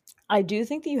plants. I do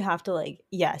think that you have to like,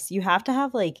 yes, you have to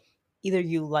have like either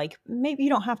you like, maybe you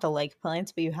don't have to like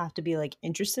plants, but you have to be like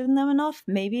interested in them enough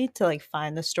maybe to like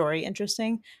find the story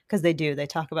interesting, because they do. They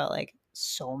talk about like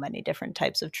so many different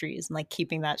types of trees, and like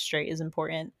keeping that straight is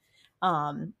important.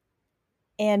 Um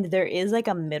and there is like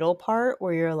a middle part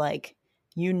where you're like,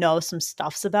 some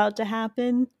stuff's about to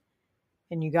happen,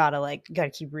 and you gotta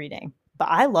keep reading. But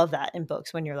I love that in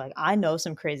books when you're like, I know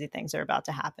some crazy things are about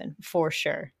to happen for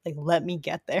sure. Like, let me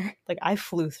get there. Like, I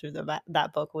flew through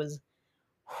that book was.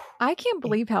 I can't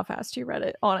believe how fast you read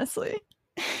it, honestly.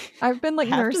 I've been I like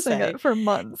have to nursing say, it for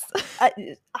months.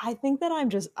 I think that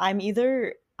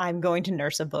I'm going to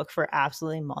nurse a book for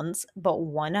absolutely months, but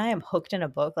when I am hooked in a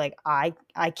book, like I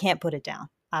can't put it down.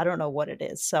 I don't know what it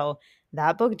is. So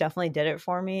that book definitely did it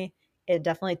for me. It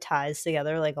definitely ties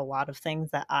together like a lot of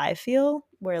things that I feel,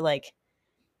 where like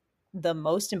the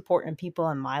most important people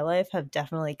in my life have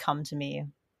definitely come to me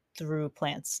through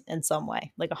plants in some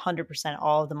way. Like 100%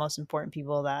 all of the most important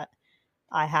people that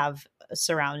I have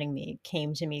surrounding me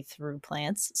came to me through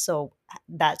plants. So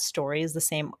that story is the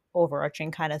same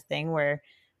overarching kind of thing where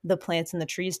the plants and the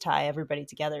trees tie everybody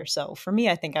together. So for me,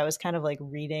 I think I was kind of like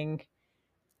reading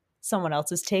someone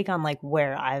else's take on like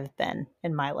where I've been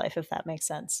in my life, if that makes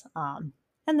sense. And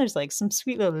there's like some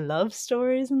sweet little love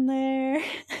stories in there.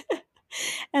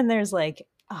 And there's like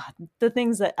the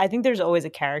things that I think there's always a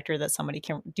character that somebody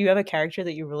can. Do you have a character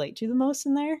that you relate to the most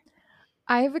in there?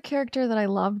 I have a character that I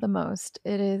love the most.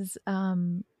 It is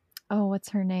oh, what's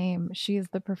her name? She's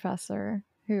the professor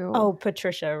who Oh,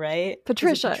 Patricia, right? Is it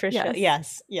Patricia, Patricia? yes.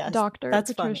 Yes, yes. Dr.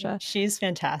 That's funny. Patricia. She's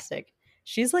fantastic.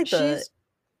 She's like the She's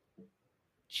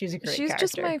she's a great she's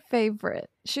just character. my favorite.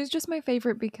 She's just my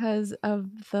favorite because of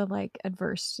the like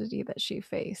adversity that she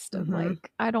faced of Mhm.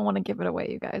 like I don't want to give it away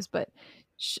you guys, but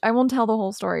I won't tell the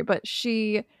whole story, but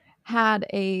she had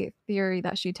a theory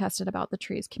that she tested about the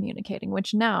trees communicating,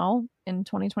 which now in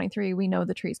 2023 we know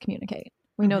the trees communicate.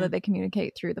 We know that Mhm. they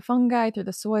communicate through the fungi, through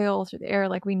the soil, through the air,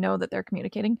 like we know that they're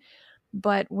communicating.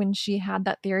 But when she had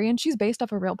that theory and she's based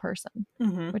off a real person,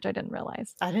 Mhm. which I didn't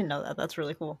realize. I didn't know that. That's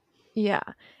really cool. Yeah.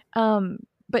 Um,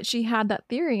 but she had that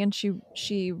theory and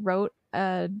she wrote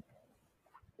a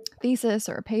thesis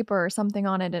or a paper or something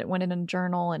on it. It went in a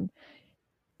journal and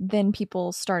then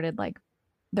people started like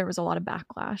there was a lot of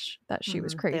backlash that she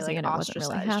was They crazy like and it wasn't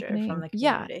really ostracized her from happening. the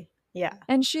Yeah. community. Yeah.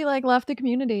 And she like left the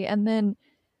community and then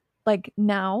like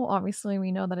now obviously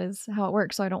we know that is how it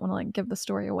works so I don't want to like give the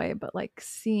story away but like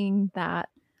seeing that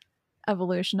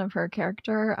evolution of her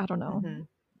character, I don't know, Mhm.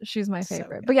 she's my So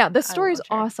favorite. But good. yeah, the I story's loved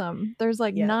her. awesome. There's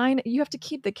like Yeah. 9, you have to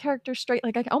keep the character straight.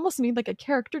 Like I almost need like a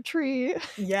character tree.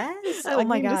 Yes. I Oh like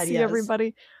my need to god, see yes.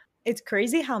 everybody. It's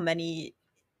crazy how many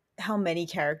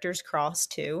characters cross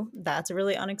too. That's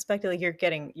really unexpected. Like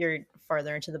you're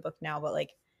farther into the book now, but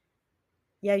like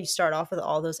yeah, you start off with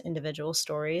all those individual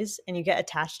stories and you get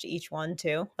attached to each one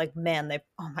too. Like, man,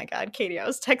 oh my God, Katie, I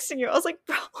was texting you. I was like,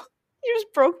 bro, you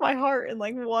just broke my heart in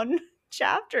like one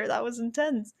chapter. That was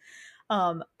intense.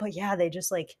 But yeah, they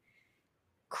just like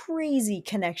crazy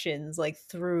connections like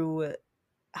through.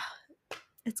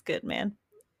 It's good, man.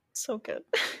 So good.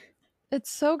 It's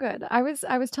so good. I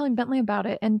was telling Bentley about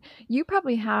it and you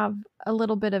probably have a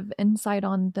little bit of insight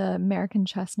on the American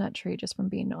chestnut tree just from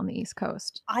being on the East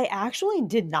Coast. I actually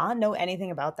did not know anything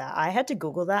about that. I had to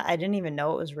Google that. I didn't even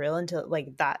know it was real until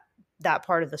like that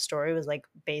part of the story was like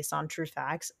based on true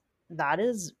facts. That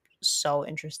is so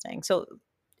interesting. So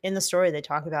in the story they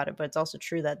talk about it, but it's also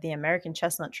true that the American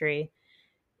chestnut tree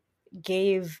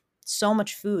gave so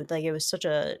much food. Like it was such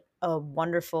a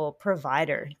wonderful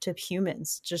provider to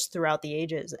humans just throughout the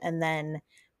ages. And then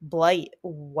blight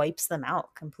wipes them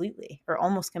out completely or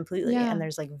almost completely. And Yeah.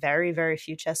 there's like very, very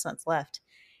few chestnuts left.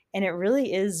 And it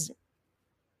really is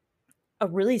a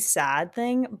really sad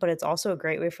thing, but it's also a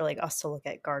great way for like us to look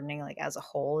at gardening like as a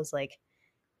whole is like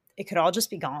it could all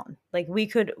just be gone. Like we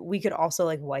could also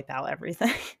like wipe out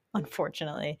everything,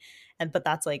 unfortunately. And but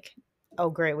that's like a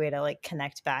great way to like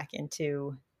connect back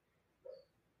into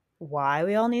why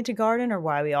we all need to garden or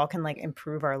why we all can like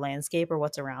improve our landscape or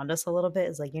what's around us a little bit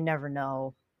is like you never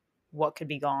know what could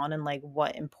be gone and like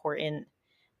what important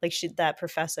like that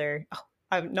professor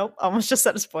nope, I almost just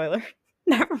said a spoiler.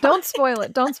 Never Don't mind. spoil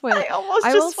it. Don't spoil I it. almost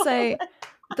I just will spoiled say it.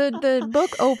 the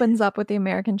book opens up with the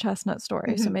American chestnut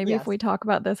story. So maybe if Yes. we talk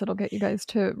about this, it'll get you guys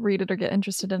to read it or get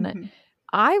interested in it. Mhm.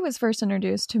 I was first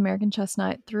introduced to American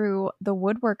chestnut through the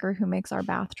woodworker who makes our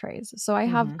bath trays. So I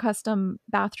have Mhm. custom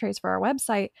bath trays for our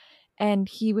website, and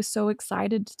he was so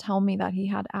excited to tell me that he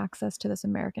had access to this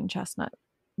American chestnut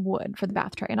wood for the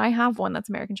bath tray. And I have one that's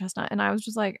American chestnut. And I was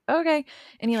just like, okay.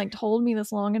 And he like told me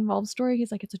this long involved story.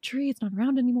 He's like, it's a tree, it's not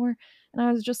around anymore. And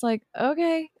I was just like,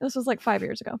 okay. This was like 5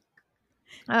 years ago.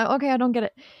 Okay, I don't get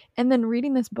it. And then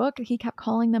reading this book, he kept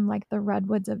calling them like the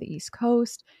redwoods of the East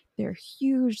Coast. They're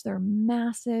huge, they're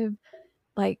massive.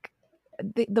 Like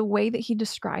the way that he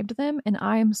described them, and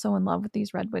I am so in love with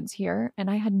these redwoods here, and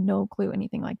I had no clue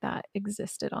anything like that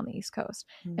existed on the East Coast.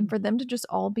 And Mhm. for them to just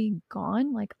all be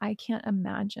gone, like I can't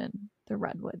imagine the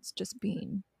redwoods just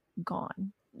being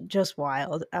gone. Just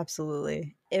wild,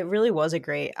 absolutely. It really was a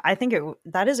great. I think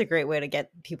that is a great way to get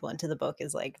people into the book,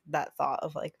 is like that thought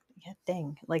of like, yeah,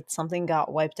 dang, like something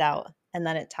got wiped out, and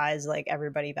then it ties like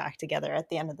everybody back together at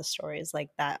the end of the story, is like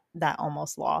that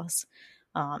almost loss.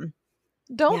 Um,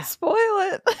 Don't yeah, spoil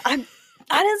it. I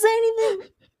didn't say anything.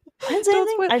 I didn't say Don't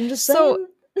anything. spoil. I'm just So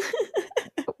saying.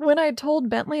 when I told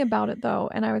Bentley about it though,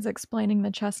 and I was explaining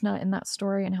the chestnut in that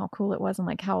story and how cool it was and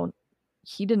like how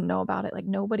he didn't know about it, like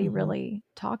nobody Mhm. really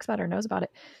talks about it or knows about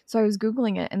it. So I was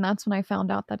Googling it, and that's when I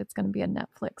found out that it's going to be a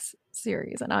Netflix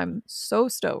series. And I'm so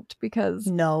stoked because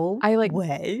No I like,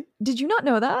 way. did you not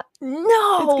know that? It's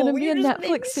going to No, be you a just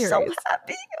made Netflix me so series.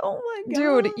 happy. Oh my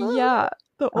Dude, god. yeah.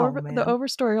 Oh The man.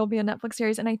 Overstory will be a Netflix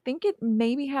series, and I think it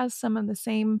maybe has some of the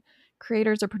same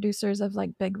creators or producers of like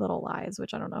Big Little Lies,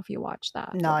 which I don't know if you watch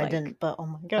that, No, but I like, didn't. But oh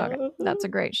my okay, god. that's a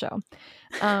great show.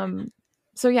 Um,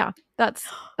 so yeah, that's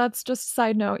just a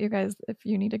side note, you guys. If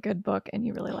you need a good book and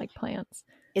you really like plants,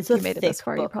 It's if a you made it this thick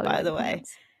far, you book, probably by the like way.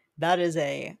 plants. That is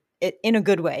in a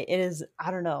good way. It is,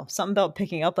 I don't know, something about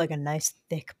picking up like a nice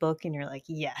thick book and you're like,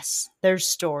 yes, there's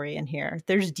story in here.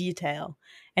 There's detail.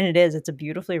 And it's a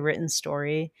beautifully written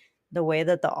story. The way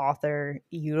that the author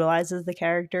utilizes the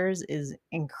characters is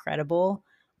incredible.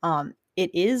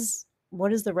 It is,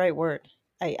 what is the right word?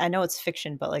 I know it's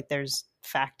fiction, but like there's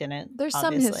fact in it, There's some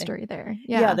obviously. history there.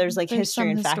 Yeah, Yeah, there's like there's history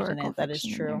some and fact in historical it. That is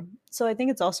fiction in there. true. So I think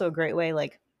it's also a great way,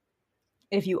 like,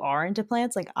 if you are into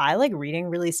plants, like I like reading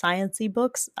really sciencey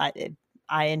books.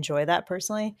 I enjoy that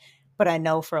personally, but I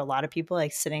know for a lot of people,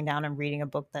 like sitting down and reading a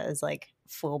book that is like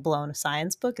full blown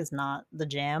science book is not the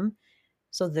jam.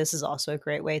 So this is also a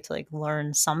great way to like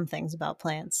learn some things about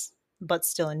plants, but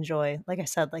still enjoy. Like I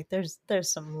said, like there's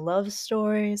some love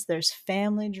stories, there's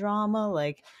family drama,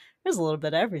 like there's a little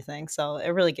bit of everything. So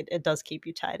it does keep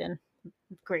you tied in.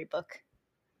 Great book.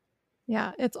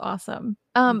 Yeah, it's awesome.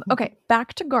 Okay,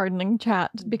 back to gardening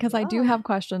chat because I do Yeah. have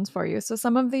questions for you. So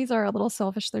some of these are a little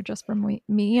selfish. They're just from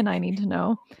me and I need to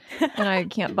know. And I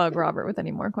can't bug Robert with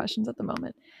any more questions at the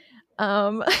moment.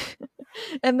 Um,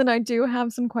 and then I do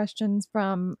have some questions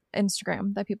from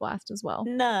Instagram that people asked as well.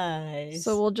 So Nice.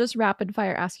 we'll just rapid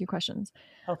fire ask you questions.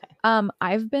 Okay.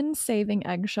 I've been saving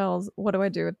eggshells. What do I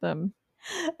do with them?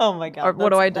 Oh my Or god, what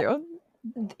do that's I that do?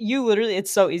 you literally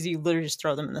it's so easy. You literally just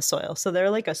throw them in the soil. So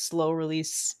they're like a slow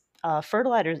release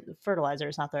fertilizer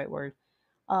is not the right word.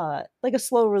 Like a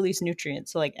slow release nutrient.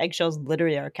 So like eggshells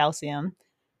literally are calcium.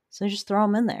 So you just throw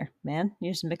them in there, man.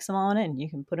 You just mix them all in. You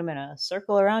can put them in a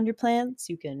circle around your plants.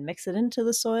 You can mix it into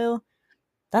the soil.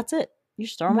 That's it. You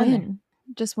just throw them in there. When?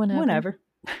 Just whenever. Whenever.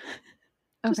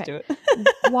 Just Okay. do it.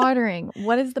 Watering.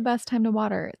 What is the best time to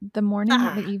water? The morning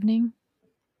or the Ah, evening?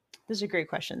 this is a great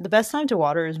question. The best time to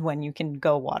water is when you can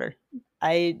go water.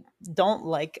 I don't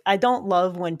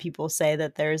love when people say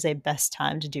that there is a best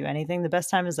time to do anything. The best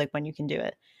time is like when you can do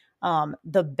it.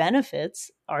 The benefits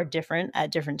are different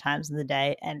at different times of the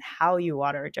day, and how you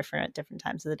water are different at different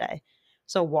times of the day.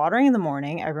 So watering in the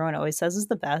morning, everyone always says is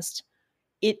the best.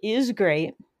 It is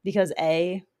great because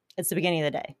it's the beginning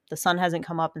of the day. The sun hasn't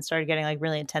come up and started getting like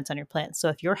really intense on your plants. So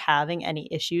if you're having any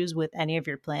issues with any of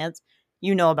your plants,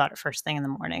 you know about it first thing in the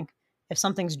morning. If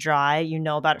something's dry, you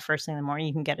know about it first thing in the morning.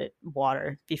 You can get it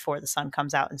water before the sun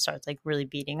comes out and starts like really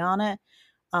beating on it.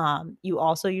 You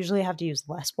also usually have to use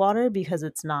less water because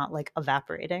it's not like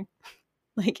evaporating.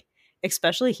 Like,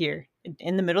 especially here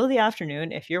in the middle of the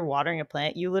afternoon, if you're watering a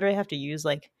plant, you literally have to use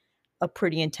like a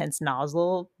pretty intense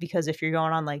nozzle, because if you're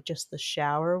going on like just the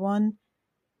shower one,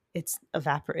 it's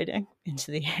evaporating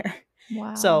into the air.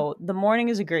 Wow. So the morning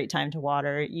is a great time to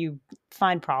water. You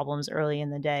find problems early in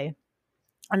the day.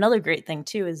 Another great thing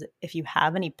too is if you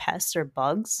have any pests or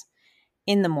bugs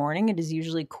in the morning, it is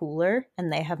usually cooler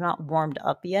and they have not warmed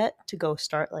up yet to go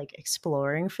start like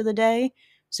exploring for the day.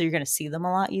 So you're going to see them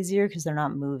a lot easier because they're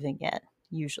not moving yet,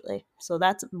 usually. So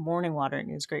that's morning watering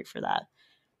is great for that.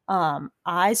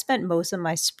 I spent most of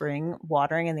my spring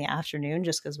watering in the afternoon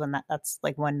just because that's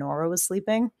like when Nora was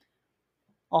sleeping.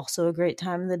 Also a great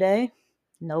time of the day,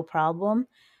 no problem.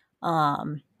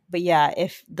 But yeah,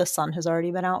 if the sun has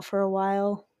already been out for a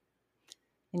while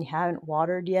and you haven't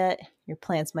watered yet, your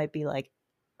plants might be like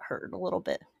hurt a little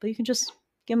bit, but you can just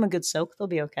give them a good soak. They'll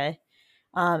be okay.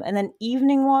 And then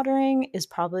evening watering is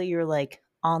probably your like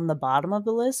on the bottom of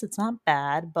the list. It's not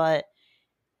bad, but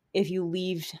if you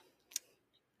leave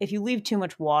too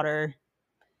much water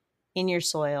in your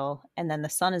soil and then the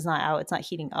sun is not out, it's not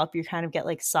heating up, you kind of get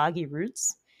like soggy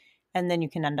roots, and then you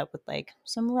can end up with like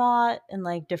some rot and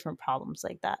like different problems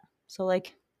like that. So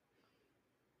like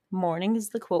morning is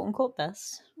the quote unquote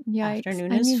best. Yikes.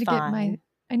 Afternoon is fine.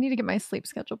 I need to get my sleep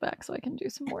schedule back so I can do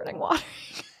some morning watering.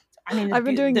 I mean, I've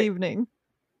been doing evening.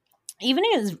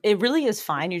 Evening it really is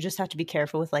fine. You just have to be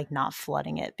careful with like not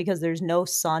flooding it because there's no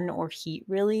sun or heat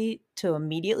really to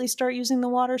immediately start using the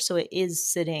water. So it is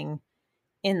sitting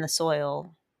in the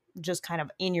soil, just kind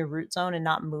of in your root zone and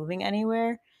not moving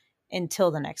anywhere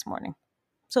until the next morning.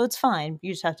 So it's fine.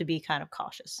 You just have to be kind of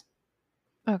cautious.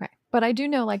 Okay. But I do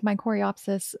know like my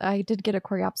coreopsis, I did get a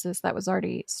coreopsis that was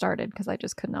already started because I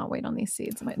just could not wait on these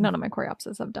seeds. None of my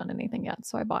coreopsis have done anything yet.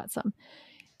 So I bought some.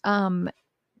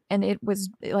 And it was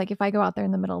like, if I go out there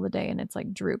in the middle of the day and it's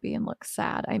like droopy and looks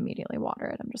sad, I immediately water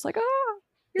it. I'm just like,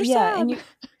 you're sad. And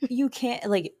you can't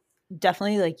like,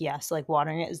 definitely like, yes, like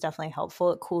watering it is definitely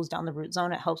helpful. It cools down the root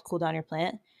zone. It helps cool down your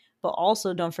plant. But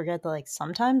also don't forget that like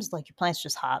sometimes like your plant's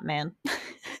just hot, man.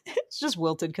 It's just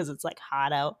wilted because it's like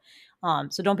hot out.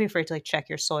 So don't be afraid to like check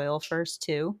your soil first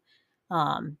too,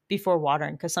 before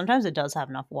watering, because sometimes it does have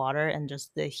enough water and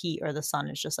just the heat or the sun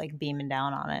is just like beaming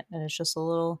down on it, and it's just a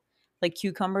little like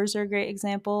cucumbers are a great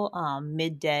example.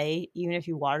 Midday, even if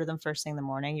you water them first thing in the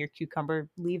morning, your cucumber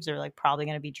leaves are like probably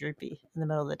going to be droopy in the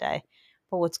middle of the day.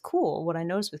 But what's cool, what I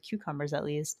noticed with cucumbers at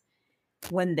least,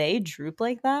 when they droop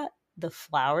like that, the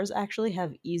flowers actually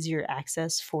have easier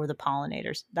access for the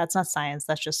pollinators. That's not science,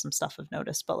 that's just some stuff I've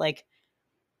noticed. But like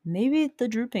maybe the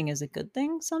drooping is a good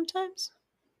thing sometimes.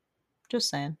 Just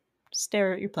saying.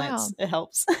 Stare at your plants. Wow. It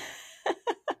helps.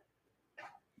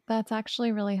 That's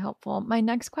actually really helpful. My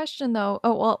next question though,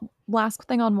 last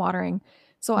thing on watering.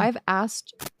 So I've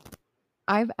asked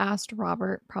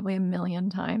Robert probably a million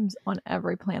times on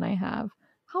every plant I have,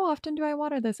 how often do I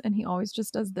water this? And he always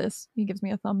just does this. He gives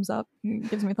me a thumbs up. He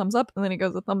gives me a thumbs up and then he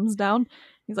goes a thumbs down.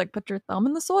 He's like, put your thumb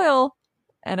in the soil.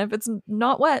 And if it's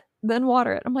not wet, then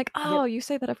water it. I'm like, yep. You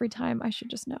say that every time. I should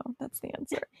just know. That's the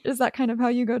answer. Is that kind of how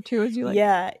you go too? Is you like,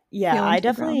 yeah, I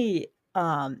definitely,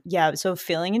 so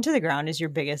filling into the ground is your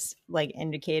biggest like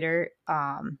indicator.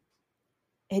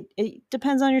 It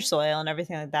depends on your soil and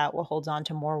everything like that, what holds on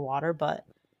to more water. But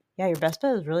yeah, your best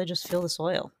bet is really just feel the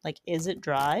soil. Like, is it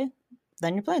dry?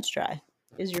 Then your plant's dry.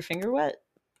 Is your finger wet?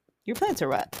 Your plants are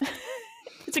wet.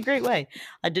 It's a great way.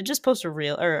 I did just post a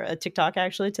reel or a TikTok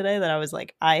actually today that I was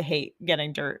like, I hate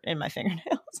getting dirt in my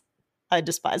fingernails. I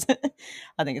despise it.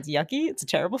 I think it's yucky. It's a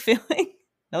terrible feeling.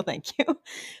 No, thank you.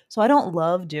 So I don't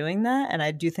love doing that. And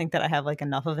I do think that I have like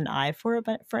enough of an eye for it,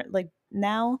 but for like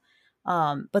now.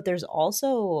 But there's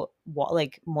also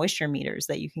like moisture meters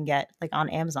that you can get like on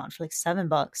Amazon for like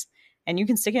 $7, and you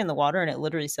can stick it in the water and it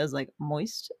literally says like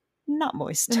moist, not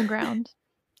moist. In the ground.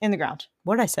 In the ground.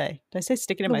 What did I say? Did I say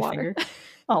stick it in my finger?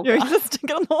 Oh, you're just stick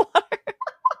it in the water.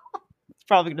 It's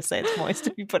probably going to say it's moist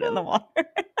if you put it in the water.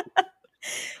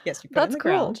 Yes, you put it in the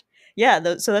ground.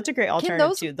 Yeah, so that's a great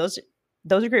alternative too. Those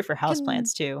are great for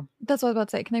houseplants too. That's what I was about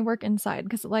to say. Can they work inside?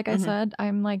 Because like I said,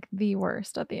 I'm like the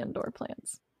worst at the indoor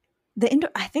plants.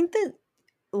 I think that,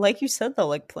 like you said though,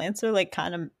 like plants are like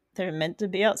kind of, they're meant to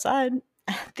be outside.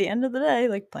 At the end of the day,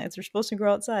 like plants are supposed to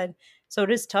grow outside. So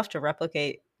it is tough to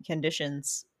replicate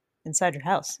conditions inside your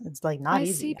house. It's like not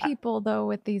easy. I see people though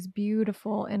with these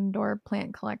beautiful indoor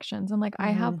plant collections, and like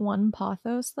I have one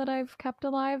pothos that I've kept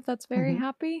alive that's very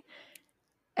happy.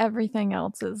 Everything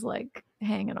else is like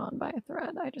hanging on by a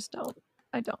thread.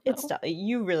 I don't know.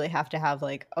 You really have to have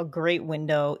like a great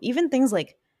window. Even things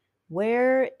like,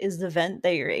 where is the vent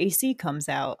that your AC comes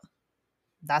out?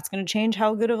 That's going to change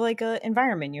how good of like a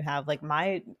environment you have. Like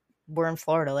we're in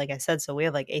Florida, like I said, so we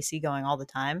have like AC going all the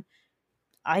time.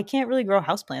 I can't really grow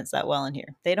houseplants that well in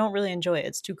here. They don't really enjoy it.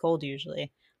 It's too cold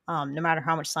usually. No matter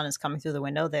how much sun is coming through the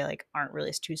window, they like aren't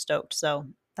really too stoked. So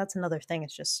that's another thing.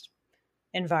 It's just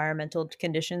environmental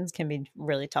conditions can be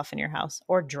really tough in your house,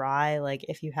 or dry. Like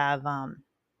if you have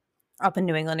up in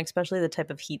New England, especially the type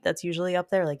of heat that's usually up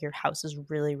there, like your house is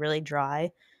really, really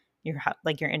dry. Your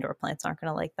indoor plants aren't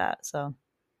going to like that. So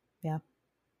yeah.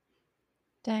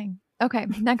 Dang. Okay,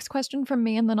 next question from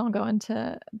me, and then I'll go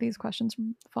into these questions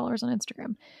from followers on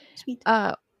Instagram. Sweet.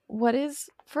 what is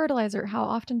fertilizer? How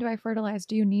often do I fertilize?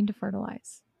 Do you need to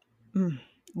fertilize?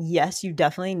 Yes, you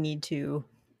definitely need to.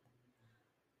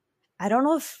 I don't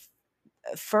know if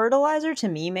fertilizer to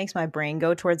me makes my brain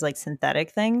go towards like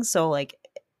synthetic things. So like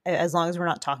as long as we're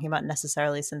not talking about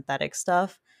necessarily synthetic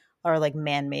stuff or like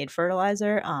man-made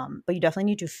fertilizer, but you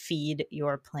definitely need to feed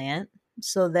your plant.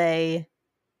 So the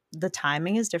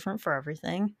timing is different for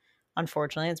everything.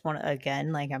 Unfortunately, it's one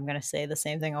again, like I'm gonna say the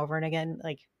same thing over and again.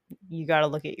 Like you gotta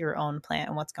look at your own plant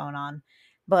and what's going on.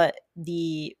 But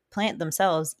the plant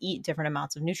themselves eat different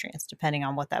amounts of nutrients depending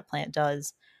on what that plant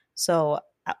does. So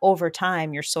over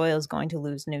time, your soil is going to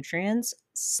lose nutrients,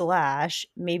 slash,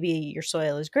 maybe your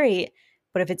soil is great,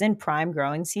 but if it's in prime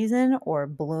growing season or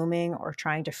blooming or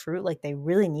trying to fruit, like they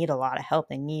really need a lot of help.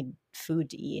 They need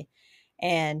food to eat.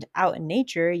 And out in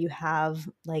nature, you have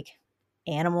like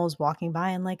animals walking by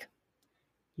and like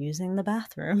using the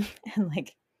bathroom. And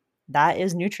like that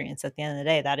is nutrients at the end of the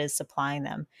day. That is supplying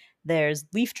them. There's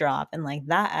leaf drop, and like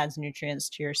that adds nutrients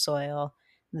to your soil.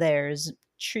 There's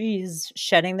trees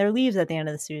shedding their leaves at the end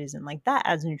of the season. Like that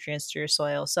adds nutrients to your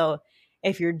soil. So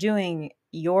if you're doing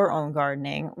your own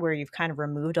gardening where you've kind of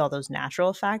removed all those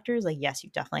natural factors, like yes, you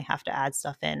definitely have to add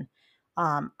stuff in.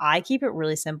 I keep it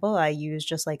really simple. I use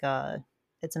just like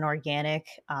it's an organic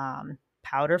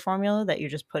powder formula that you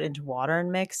just put into water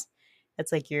and mix.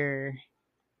 It's like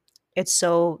it's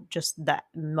so just that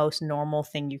most normal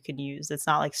thing you could use. It's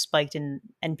not like spiked in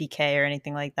NPK or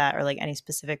anything like that, or like any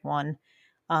specific one.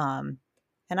 Um,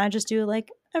 and I just do it like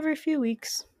every few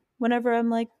weeks whenever I'm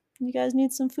like, you guys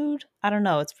need some food. I don't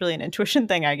know. It's really an intuition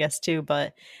thing, I guess, too.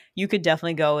 But you could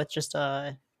definitely go with just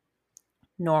a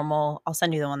normal. I'll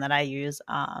send you the one that I use.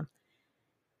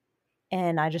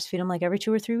 And I just feed them like every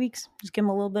 2 or 3 weeks. Just give them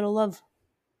a little bit of love.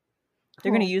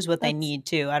 They're going to Cool. use what they That's need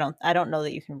too. I don't know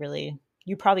that you can really.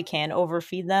 You probably can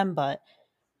overfeed them, but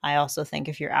I also think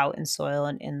if you're out in soil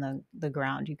and in the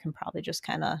ground, you can probably just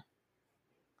kind of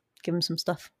give them some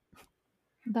stuff.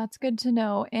 that's good to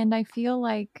know. And I feel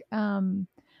like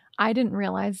I didn't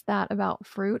realize that about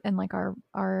fruit and like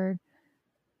our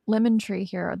lemon tree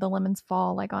here. The lemons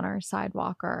fall like on our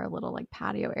sidewalk or our little like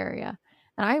patio area.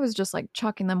 And I was just like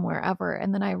chucking them wherever.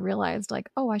 And then I realized like,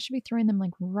 oh, I should be throwing them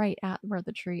like right at where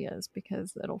the tree is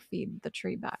because it'll feed the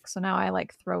tree back. So now I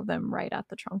like throw them right at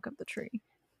the trunk of the tree.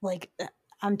 Like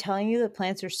I'm telling you, the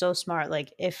plants are so smart.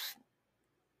 Like if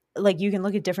like you can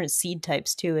look at different seed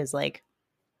types too. Is like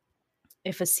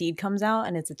if a seed comes out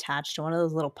and it's attached to one of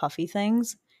those little puffy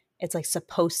things, it's like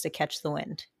supposed to catch the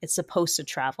wind. It's supposed to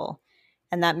travel.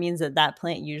 And that means that that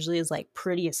plant usually is like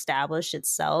pretty established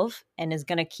itself and is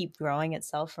going to keep growing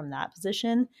itself from that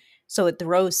position. So it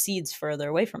throws seeds further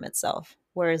away from itself.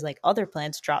 Whereas like other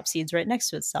plants drop seeds right next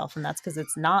to itself. And that's because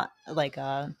it's not like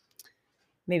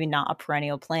maybe not a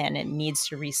perennial plant. It needs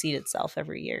to reseed itself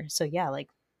every year. So yeah, like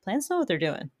plants know what they're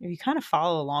doing. If you kind of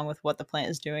follow along with what the plant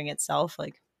is doing itself,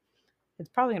 like it's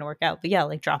probably gonna work out. But yeah,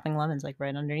 like dropping lemons like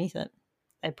right underneath it.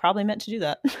 I probably meant to do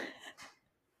that.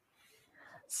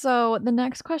 So the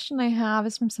next question I have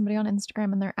is from somebody on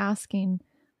Instagram and they're asking,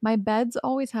 my beds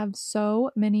always have so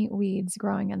many weeds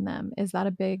growing in them. Is that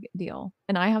a big deal?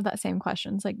 And I have that same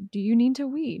question. It's like, do you need to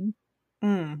weed?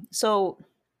 So,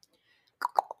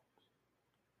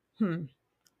 hmm.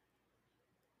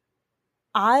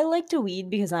 I like to weed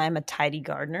because I am a tidy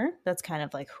gardener. That's kind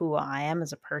of like who I am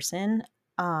as a person.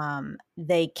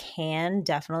 They can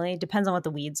definitely depends on what the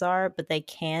weeds are, but they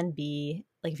can be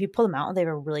like if you pull them out, they have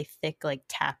a really thick like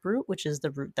tap root, which is the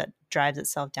root that drives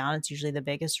itself down. It's usually the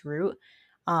biggest root.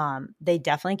 They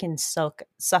definitely can suck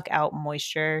out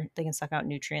moisture. They can suck out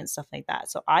nutrients, stuff like that.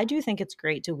 So I do think it's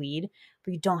great to weed,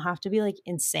 but you don't have to be like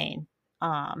insane.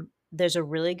 There's a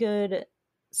really good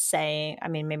saying. I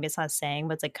mean, maybe it's not a saying,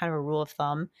 but it's like kind of a rule of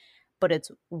thumb. But it's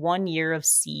 1 year of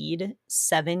seed,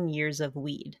 7 years of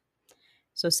weed.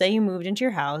 So say you moved into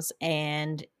your house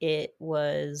and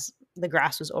the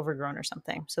grass was overgrown or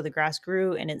something. So the grass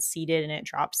grew and it seeded and it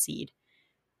dropped seed.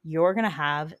 You're going to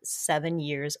have 7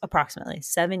 years, approximately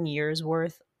 7 years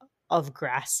worth of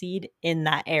grass seed in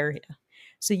that area.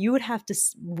 So you would have to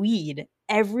weed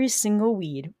every single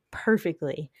weed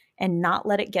perfectly and not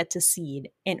let it get to seed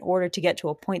in order to get to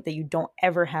a point that you don't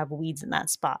ever have weeds in that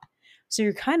spot. So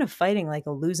you're kind of fighting like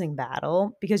a losing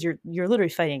battle because you're literally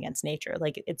fighting against nature.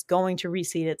 Like it's going to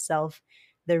reseed itself.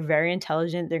 They're very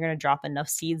intelligent. They're going to drop enough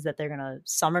seeds that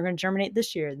some are going to germinate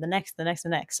this year, the next, the next, the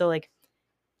next. So like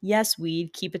yes,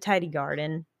 weed, keep a tidy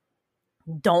garden.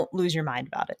 Don't lose your mind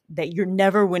about it. That you're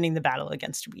never winning the battle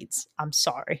against weeds. I'm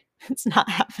sorry. It's not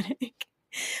happening.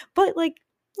 But like,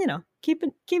 keep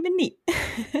it neat.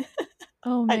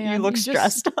 Oh You man, look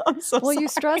stressed. I'm so well, sorry. you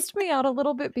stressed me out a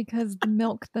little bit because the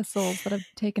milk thistles that have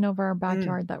taken over our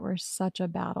Mm, backyard that were such a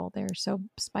battle. They're so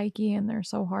spiky and they're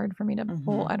so hard for me to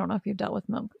pull. hmm I don't know if you've dealt with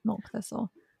milk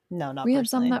thistle. No, not We had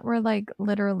some personally. that were like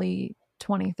literally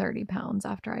 20, 30 pounds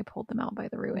after I pulled them out by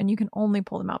the root. And you can only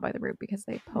pull them out by the root because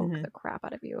they poke Hmm the crap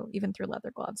out of you, even through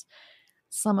leather gloves.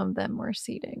 Some of them were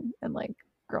seeding and like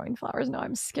growing flowers. Now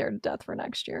I'm scared to death for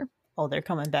next year. Oh, they're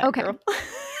coming back, Okay. girl.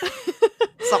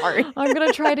 Sorry. I'm going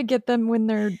to try to get them when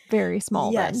they're very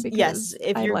small then Yes. because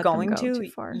If I you're let them going go too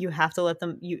to, far. you have to let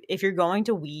them. If you're going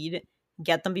to weed,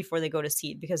 get them before they go to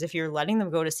seed. Because if you're letting them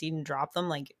go to seed and drop them,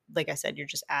 like I said, you're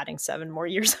just adding 7 more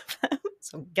years of them.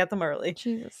 So get them early,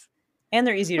 Jesus. and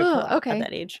they're easy to pull Oh, out at okay.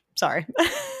 that age. Sorry.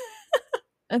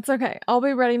 It's okay. I'll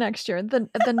be ready next year.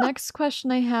 The next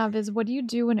question I have is what do you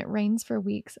do when it rains for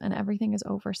weeks and everything is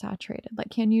oversaturated? Like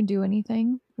can you do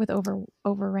anything with over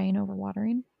rain, over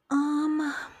watering?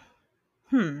 um.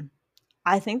 Hmm.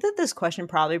 I think that this question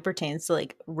probably pertains to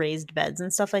like raised beds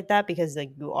and stuff like that because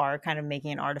like you are kind of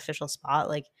making an artificial spot.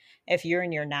 Like if you're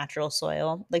in your natural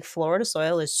soil, like Florida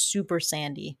soil is super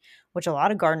sandy, which a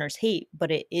lot of gardeners hate,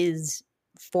 but it is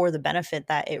for the benefit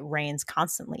that it rains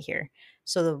constantly here.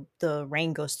 So the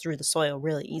rain goes through the soil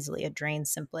really easily. It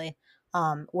drains simply.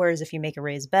 Whereas if you make a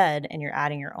raised bed and you're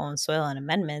adding your own soil and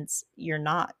amendments, you're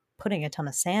not putting a ton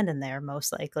of sand in there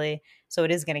most likely, so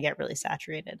it is going to get really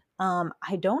saturated.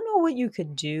 I don't know what you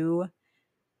could do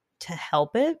to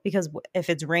help it because if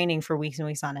it's raining for weeks and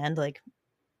weeks on end, like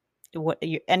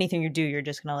anything you do, you're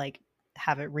just going to like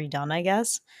have it redone, I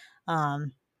guess.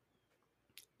 Um,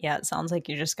 yeah, it sounds like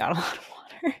you just got a lot of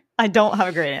water. I don't have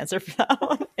a great answer for that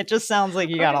one. It just sounds like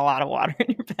you got a Okay. lot of water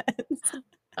in your beds.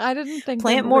 I didn't think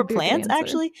there Plant more would be a good plants,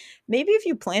 answer. actually. Maybe if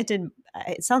you planted,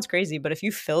 it sounds crazy, but if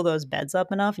you fill those beds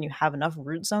up enough and you have enough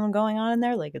root zone going on in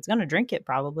there, like it's going to drink it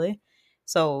probably.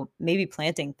 So maybe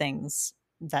planting things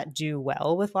that do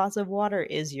well with lots of water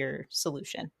is your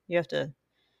solution. You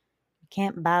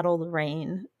can't battle the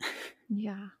rain.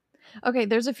 Yeah. Okay,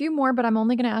 there's a few more, but I'm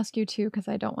only going to ask you two because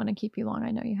I don't want to keep you long.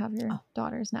 I know you have your Oh.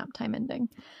 daughter's nap time ending.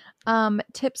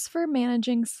 Tips for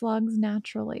managing slugs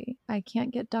naturally. I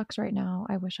can't get ducks right now.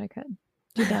 I wish I could.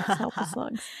 Do ducks help with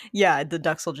slugs? Yeah, the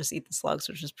ducks will just eat the slugs,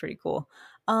 which is pretty cool.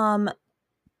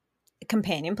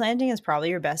 Companion planting is probably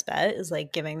your best bet, is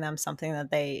like giving them something that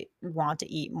they want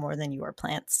to eat more than your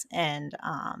plants. And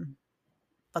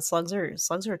but slugs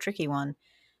are a tricky one.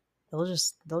 They'll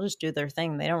just do their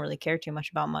thing. They don't really care too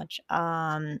much about much.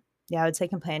 Yeah, I would say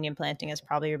companion planting is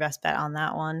probably your best bet on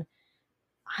that one.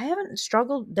 I haven't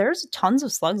struggled. There's tons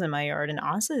of slugs in my yard, and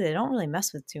honestly, they don't really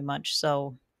mess with too much.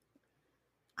 So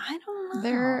I don't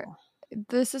They're know.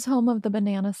 This is home of the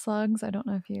banana slugs. I don't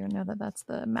know if you know that that's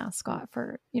the mascot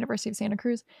for University of Santa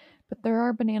Cruz, but there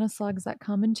are banana slugs that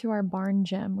come into our barn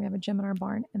gym. We have a gym in our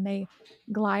barn and they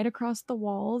glide across the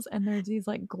walls and there's these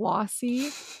like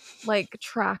glossy like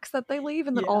tracks that they leave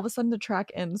and then all Yeah. of a sudden the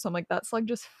track ends. So I'm like that slug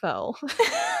just fell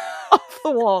off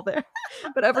the wall there.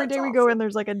 But every That's day we go in awesome.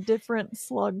 there's like a different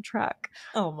slug track.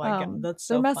 Oh my god, that's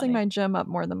They're so messing funny. my gym up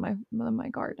more than my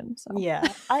garden. So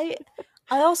Yeah, I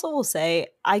also will say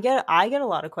I get a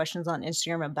lot of questions on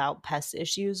Instagram about pest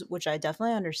issues, which I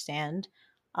definitely understand.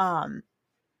 Um,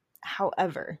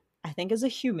 However, I think as a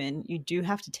human, you do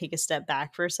have to take a step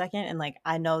back for a second and like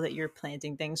I know that you're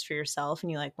planting things for yourself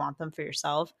and you like want them for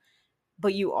yourself,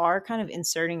 but you are kind of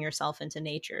inserting yourself into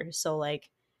nature. So like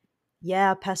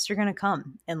yeah, pests are going to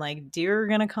come and like deer are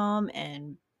going to come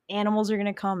and animals are going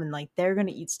to come and like they're going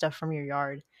to eat stuff from your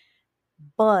yard.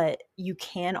 But you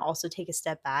can also take a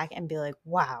step back and be like,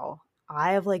 wow,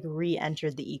 I have like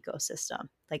re-entered the ecosystem.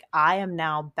 Like I am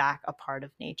now back a part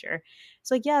of nature.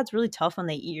 It's like, yeah, it's really tough when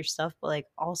they eat your stuff, but like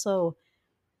also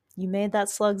you made that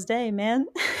slug's day, man.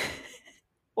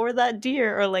 Or that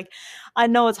deer. Or like I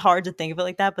know it's hard to think of it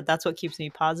like that, but that's what keeps me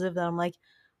positive. That I'm like,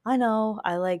 I know,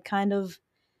 I like kind of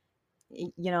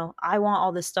I want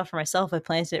all this stuff for myself. I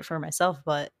planted it for myself,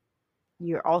 but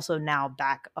you're also now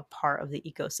back a part of the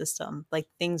ecosystem. Like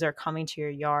things are coming to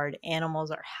your yard.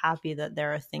 Animals are happy that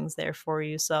there are things there for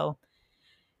you. So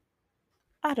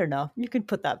I don't know. You could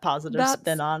put that positive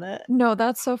spin that's on it. no,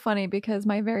 that's so funny because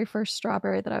my very first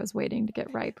strawberry that I was waiting to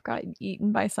get ripe got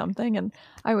eaten by something and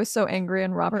I was so angry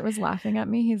and Robert was laughing at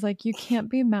me. He's like, "You can't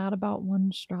be mad about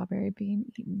one strawberry being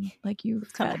eaten. Like you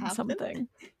It's gonna fed happen. something."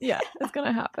 Yeah, it's going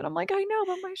to happen. I'm like, "I know,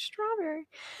 but my strawberry."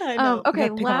 I know. You Okay,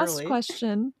 gotta pick them last early.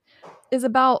 question is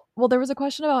about well, there was a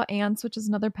question about ants, which is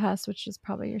another pest, which is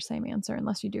probably your same answer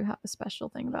unless you do have a special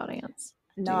thing about ants.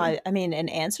 Do No, you? I mean, and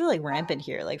ants are like rampant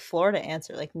here. Like Florida ants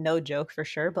are like no joke for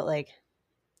sure. But like,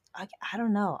 I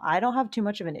don't know. I don't have too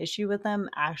much of an issue with them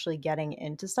actually getting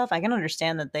into stuff. I can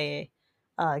understand that they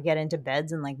get into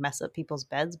beds and like mess up people's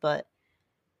beds, but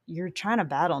you're trying to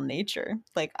battle nature.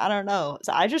 Like, I don't know.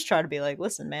 So I just try to be like,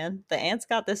 listen, man, the ants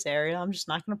got this area. I'm just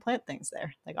not going to plant things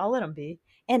there. Like, I'll let them be.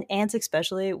 And ants,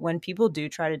 especially when people do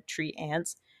try to treat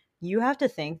ants, you have to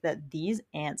think that these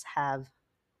ants have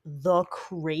the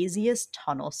craziest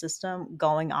tunnel system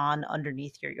going on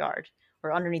underneath your yard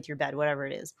or underneath your bed, whatever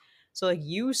it is. So like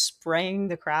you spraying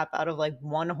the crap out of like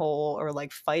one hole or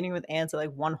like fighting with ants at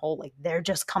like one hole, like they're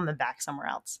just coming back somewhere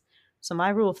else. So my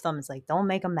rule of thumb is like don't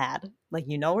make them mad. Like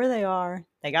you know where they are.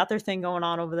 They got their thing going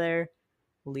on over there.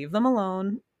 Leave them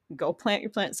alone. Go plant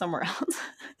your plant somewhere else.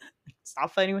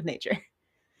 Stop fighting with nature.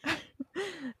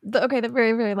 The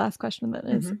very, very last question then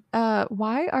is,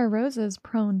 why are roses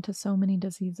prone to so many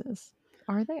diseases?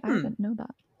 Are they? I didn't know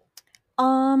that.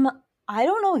 I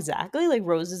don't know exactly, like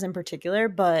roses in particular,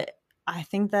 but I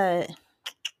think that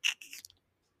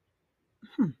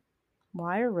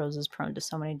why are roses prone to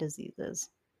so many diseases?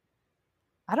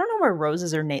 I don't know where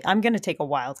roses are native. I'm going to take a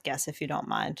wild guess if you don't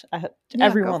mind.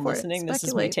 Everyone listening, this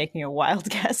is me taking a wild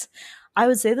guess. I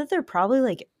would say that they're probably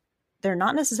like, they're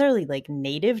not necessarily like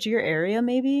native to your area,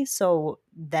 maybe. So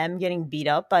them getting beat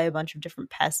up by a bunch of different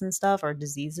pests and stuff or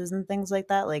diseases and things like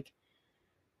that, like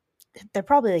they're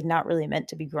probably like not really meant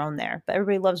to be grown there. But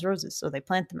everybody loves roses, so they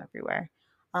plant them everywhere.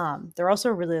 They're also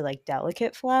a really like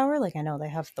delicate flower. Like I know they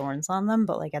have thorns on them,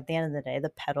 but like at the end of the day, the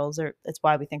petals are. It's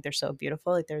why we think they're so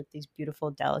beautiful. Like they're these beautiful,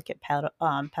 delicate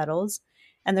petals,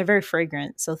 and they're very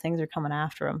fragrant. So things are coming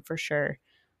after them for sure.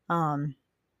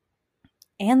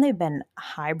 And they've been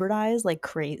hybridized, like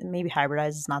crazy. Maybe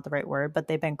hybridized is not the right word, but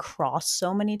they've been crossed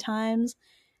so many times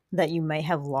that you may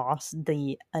have lost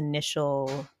the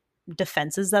initial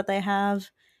defenses that they have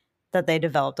that they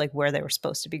developed like where they were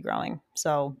supposed to be growing.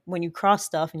 So when you cross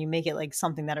stuff and you make it like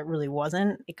something that it really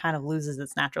wasn't, it kind of loses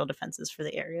its natural defenses for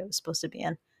the area it was supposed to be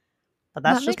in. But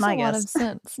that's just my guess. That makes a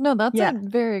lot of sense. No, that's a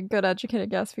very good educated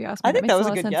guess if you ask me. I think that was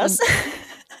a good guess.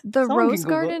 The rose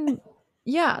garden,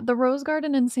 the rose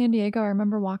garden in San Diego, I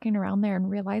remember walking around there and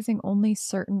realizing only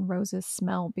certain roses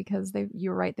smell because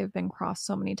you're right, they've been crossed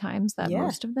so many times that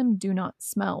most of them do not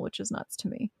smell, which is nuts to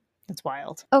me. It's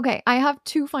wild. Okay, I have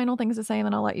 2 final things to say and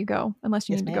then I'll let you go, unless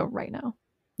you need to go right now.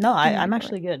 No, I'm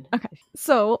actually good. Okay,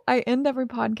 so I end every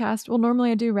podcast. Well,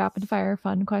 normally I do rapid fire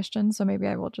fun questions, so maybe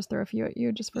I will just throw a few at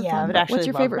you just for fun. But what's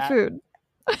your favorite food?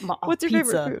 What's your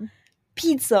favorite food?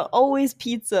 Pizza, always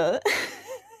pizza.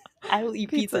 I will eat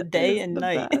pizza day and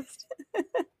night.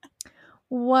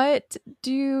 What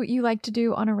do you like to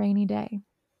do on a rainy day?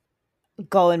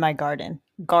 Go in my garden.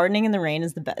 Gardening in the rain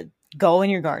is the best. Go in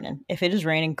your garden. If it is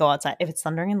raining, go outside. If it's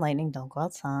thundering and lightning, don't go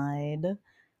outside.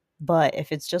 But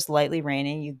if it's just lightly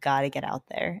raining, you got to get out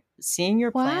there. Seeing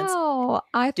your plants. Wow.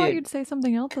 I thought you'd say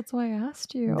something else. That's why I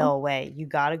asked you. No way. You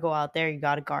got to go out there. You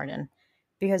got to garden.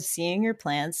 Because seeing your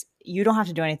plants, you don't have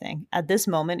to do anything. At this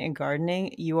moment in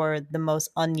gardening, you are the most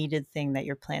unneeded thing that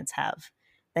your plants have.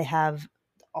 They have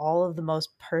all of the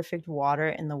most perfect water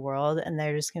in the world, and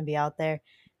they're just going to be out there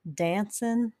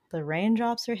dancing. The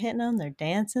raindrops are hitting them. They're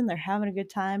dancing. They're having a good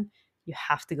time. You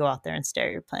have to go out there and stare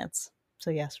at your plants.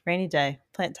 So yes, rainy day,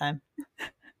 plant time.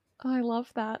 Oh, I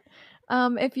love that.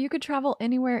 If you could travel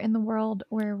anywhere in the world,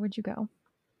 where would you go?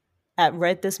 At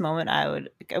right this moment,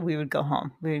 we would go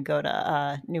home. We would go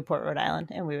to Newport, Rhode Island,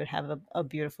 and we would have a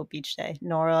beautiful beach day.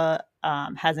 Nora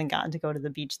hasn't gotten to go to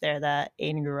the beach there that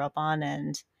Aiden grew up on,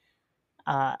 and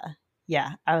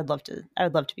yeah, I would love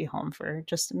to be home for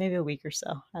just maybe a week or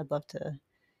so. I'd love to.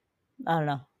 I don't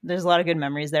know. There's a lot of good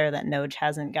memories there that Noj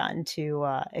hasn't gotten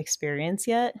to experience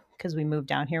yet because we moved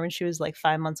down here when she was like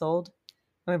 5 months old.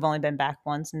 And we've only been back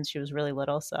once since she was really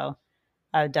little. So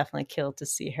I would definitely kill to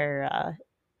see her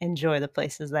enjoy the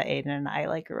places that Aiden and I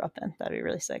like grew up in. That'd be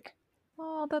really sick.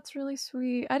 Oh, that's really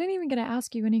sweet. I didn't even get to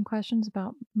ask you any questions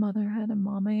about motherhood and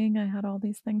momming. I had all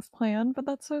these things planned, but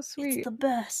that's so sweet. It's the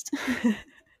best.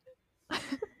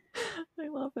 I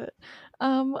love it.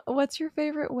 What's your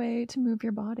favorite way to move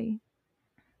your body?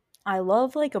 I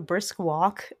love like a brisk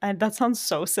walk. That sounds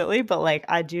so silly, but like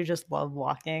I do just love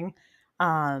walking.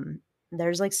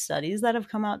 There's like studies that have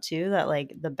come out too that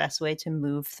like the best way to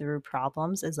move through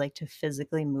problems is like to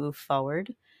physically move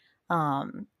forward.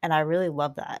 And I really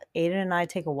love that. Aiden and I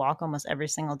take a walk almost every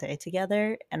single day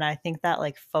together, and I think that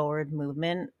like forward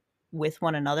movement with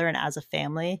one another and as a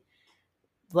family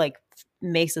like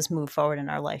makes us move forward in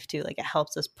our life too. Like it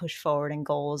helps us push forward in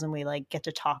goals, and we like get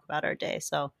to talk about our day.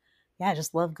 So yeah, I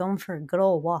just love going for a good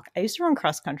old walk. I used to run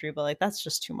cross country, but like that's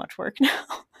just too much work now.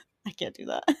 I can't do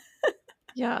that.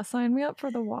 Yeah, sign me up for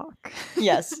the walk.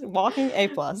 Yes, walking A+.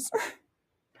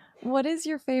 What is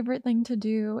your favorite thing to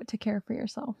do to care for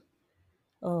yourself?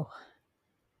 Oh,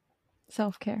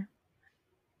 self-care.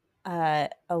 I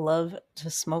love to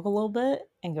smoke a little bit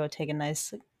and go take a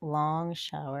nice long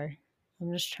shower.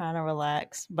 I'm just trying to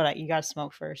relax, but you gotta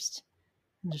smoke first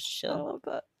and just I chill. love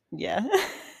that. Yeah.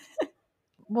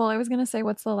 Well, I was gonna say,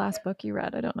 what's the last book you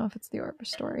read? I don't know if it's the Orphan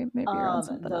Story. Maybe you're on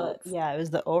something else. It was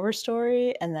the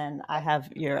Overstory, and then I have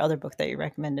your other book that you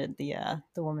recommended, the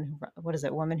woman who what is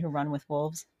it? Women Who Run with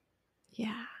Wolves.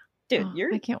 Yeah. Dude, Oh,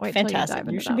 you're I can't wait till you fantastic. dive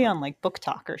You into should that be one. on like Book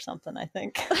Talk or something, I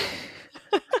think.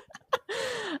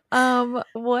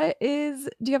 What is?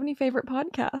 Do you have any favorite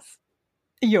podcasts?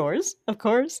 Yours, of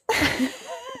course.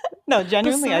 No,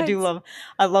 genuinely, Besides,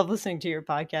 I love listening to your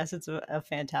podcast. It's a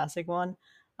fantastic one.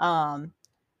 Um,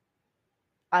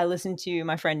 I listen to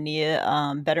my friend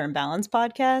Nia, Better and Balanced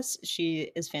podcast.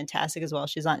 She is fantastic as well.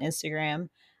 She's on Instagram,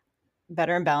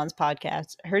 Better and Balanced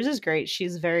podcast. Hers is great.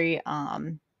 She's very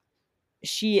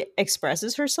she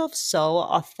expresses herself so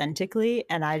authentically,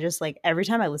 and I just like every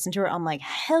time I listen to her I'm like,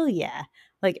 hell yeah.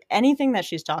 Like anything that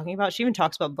she's talking about, she even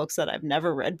talks about books that I've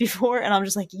never read before, and I'm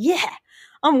just like, yeah,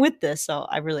 I'm with this. So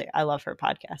I love her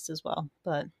podcast as well.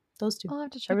 But those two, I'll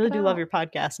have to I check really it do love out. your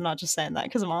podcast. I'm not just saying that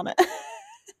because I'm on it.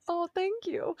 Oh, thank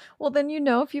you. Well, then you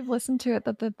know if you've listened to it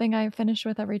that the thing I finish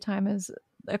with every time is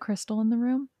a crystal in the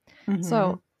room. Hmm.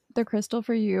 So the crystal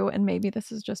for you, and maybe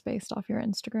this is just based off your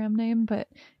Instagram name, but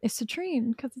is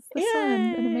citrine because it's the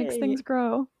sun and it makes Yay, things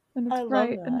grow and it's I love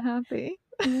bright and that. happy.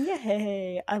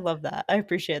 Yay, I love that. I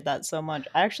appreciate that so much.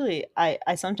 I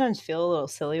sometimes feel a little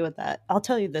silly with that. I'll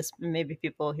tell you this, maybe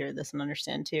people hear this and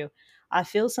understand too. I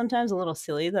feel sometimes a little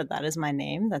silly that that is my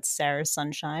name. That's Sarah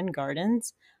Sunshine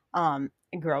Gardens.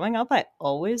 Growing up, I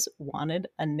always wanted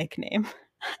a nickname.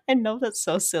 I know that's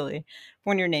so silly.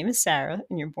 When your name is Sarah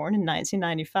and you're born in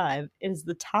 1995, it is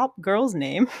the top girl's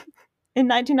name in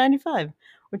 1995,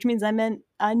 which means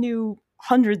I knew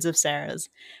hundreds of Sarahs.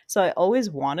 So I always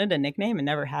wanted a nickname and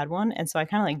never had one. And so I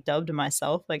kind of like dubbed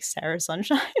myself like Sarah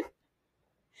Sunshine.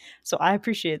 So I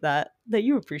appreciate that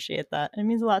you appreciate that. It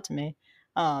means a lot to me.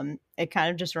 It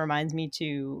kind of just reminds me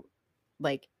to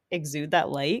like exude that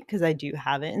light because I do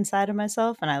have it inside of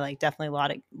myself, and I like definitely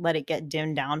let it get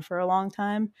dimmed down for a long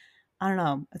time. I don't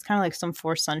know. It's kind of like some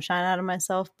forced sunshine out of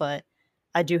myself, but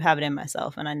I do have it in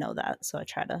myself, and I know that, so I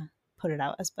try to put it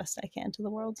out as best I can to the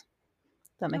world.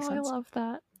 That makes Oh, I sense. love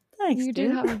that. Thanks, You do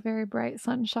dude. have a very bright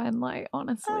sunshine light,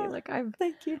 honestly. Ah, Like, I've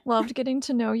thank you. loved getting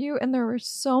to know you, and there were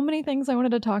so many things I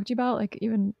wanted to talk to you about, like,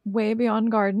 even way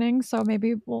beyond gardening. So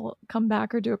maybe we'll come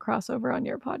back or do a crossover on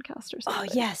your podcast or Oh something.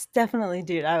 yes, definitely,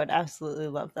 dude. I would absolutely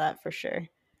love that for sure.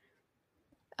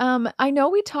 I know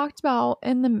we talked about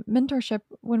in the mentorship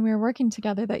when we were working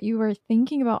together that you were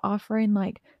thinking about offering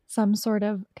like some sort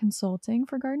of consulting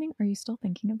for gardening. Are you still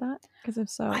thinking of that? Because if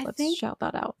so, I let's think shout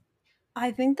that out. I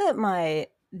think that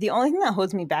the only thing that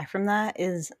holds me back from that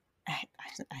is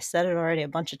I said it already a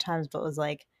bunch of times, but was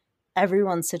like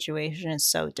everyone's situation is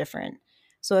so different.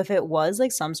 So if it was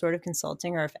like some sort of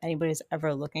consulting, or if anybody's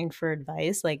ever looking for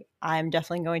advice, like I'm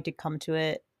definitely going to come to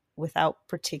it without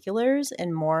particulars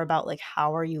and more about like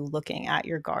how are you looking at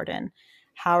your garden?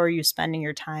 How are you spending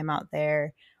your time out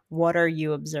there? What are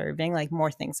you observing? Like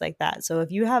more things like that. So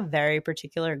if you have very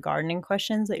particular gardening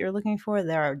questions that you're looking for,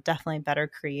 there are definitely better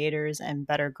creators and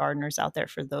better gardeners out there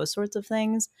for those sorts of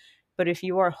things. But if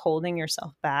you are holding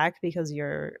yourself back because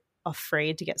you're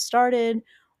afraid to get started,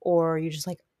 or you just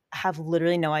like have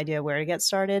literally no idea where to get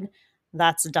started,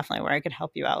 that's definitely where I could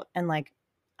help you out. And like,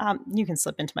 you can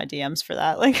slip into my DMs for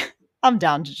that. Like, I'm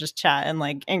down to just chat and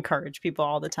like encourage people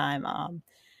all the time.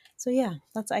 So yeah,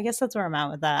 I guess that's where I'm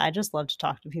at with that. I just love to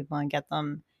talk to people and get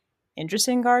them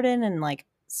interested in garden and like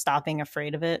stop being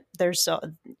afraid of it.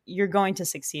 You're going to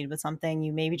succeed with something.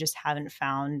 You maybe just haven't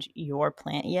found your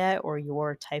plant yet or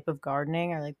your type of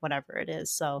gardening or like whatever it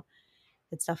is. So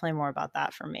it's definitely more about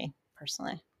that for me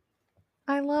personally.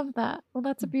 I love that. Well,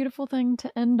 that's a beautiful thing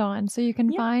to end on. So you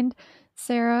can Yeah. find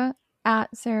Sarah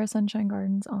at Sarah Sunshine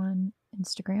Gardens on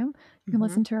Instagram. You can Hmm.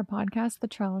 listen to her podcast, the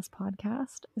Trellis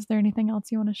Podcast. Is there anything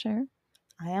else you want to share?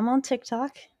 I am on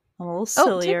TikTok. I'm a little Oh,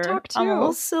 sillier. TikTok I'm a little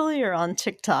too. sillier on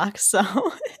TikTok. So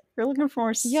if you're looking for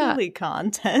more Yeah, silly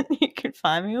content, you can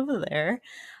find me over there.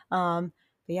 But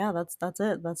yeah, that's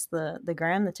it. That's the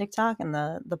gram, the TikTok, and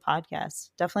the podcast.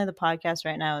 Definitely the podcast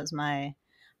right now is my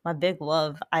big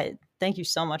love. I thank you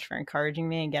so much for encouraging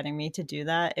me and getting me to do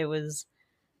that. It was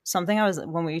something I was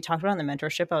when we talked about in the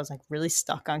mentorship, I was like really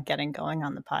stuck on getting going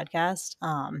on the podcast.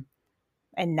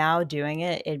 And now doing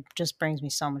it, it just brings me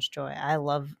so much joy. I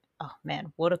love, oh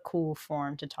man, what a cool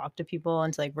form to talk to people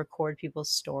and to like record people's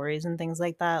stories and things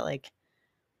like that. Like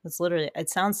it's literally, it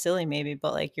sounds silly maybe,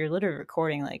 but like you're literally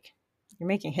recording, like you're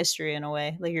making history in a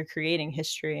way. Like you're creating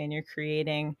history and you're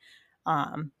creating,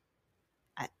 um,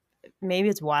 maybe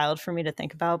it's wild for me to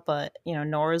think about, but you know,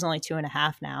 Nora's only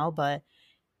 2.5 now, but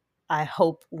I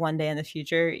hope one day in the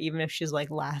future, even if she's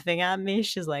like laughing at me,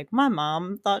 she's like, my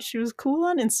mom thought she was cool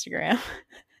on Instagram.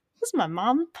 This is my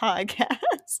mom's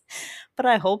podcast. But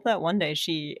I hope that one day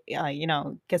she, you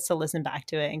know, gets to listen back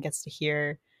to it and gets to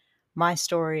hear my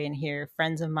story and hear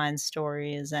friends of mine's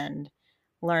stories and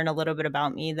learn a little bit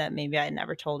about me that maybe I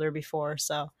never told her before.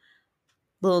 So,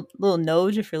 little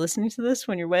Noj, if you're listening to this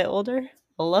when you're way older,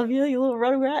 I love you, you little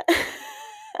rugrat.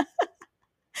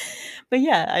 But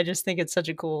yeah, I just think it's such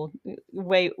a cool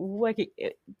way,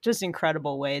 just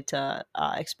incredible way to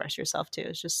express yourself too.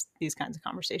 It's just these kinds of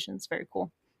conversations. Very cool.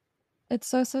 It's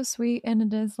so, so sweet. And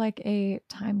it is like a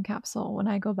time capsule. When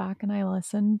I go back and I've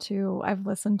listened to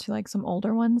like some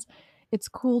older ones, it's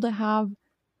cool to have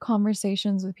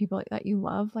conversations with people that you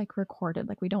love, like recorded.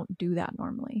 Like we don't do that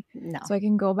normally. No. So I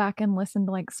can go back and listen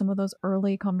to like some of those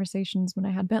early conversations when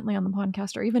I had Bentley on the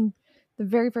podcast, or even the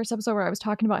very first episode where I was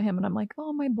talking about him and I'm like,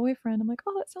 oh, my boyfriend. I'm like,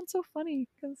 oh, that sounds so funny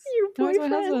because he's my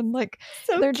husband. Like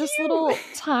so they're cute. just little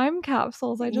time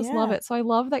capsules. I just love it. So I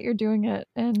love that you're doing it.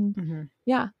 And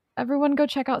yeah, everyone go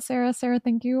check out Sarah. Sarah,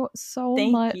 thank you so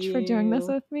much for doing this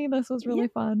with me. This was really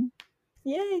fun.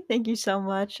 Yay. Thank you so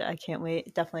much. I can't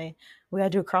wait. Definitely. We got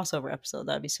to do a crossover episode.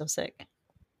 That'd be so sick.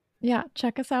 Yeah.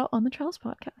 Check us out on the Trellis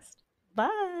Podcast.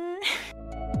 Bye.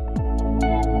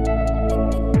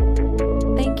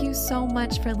 Thank you so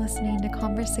much for listening to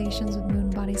Conversations with Moon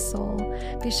Body Soul.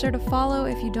 Be sure to follow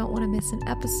if you don't want to miss an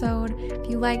episode. If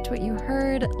you liked what you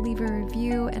heard, leave a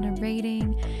review and a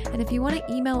rating. And if you want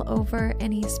to email over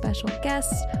any special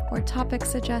guests or topic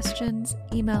suggestions,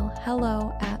 email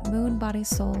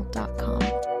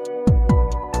hello@moonbodysoul.com.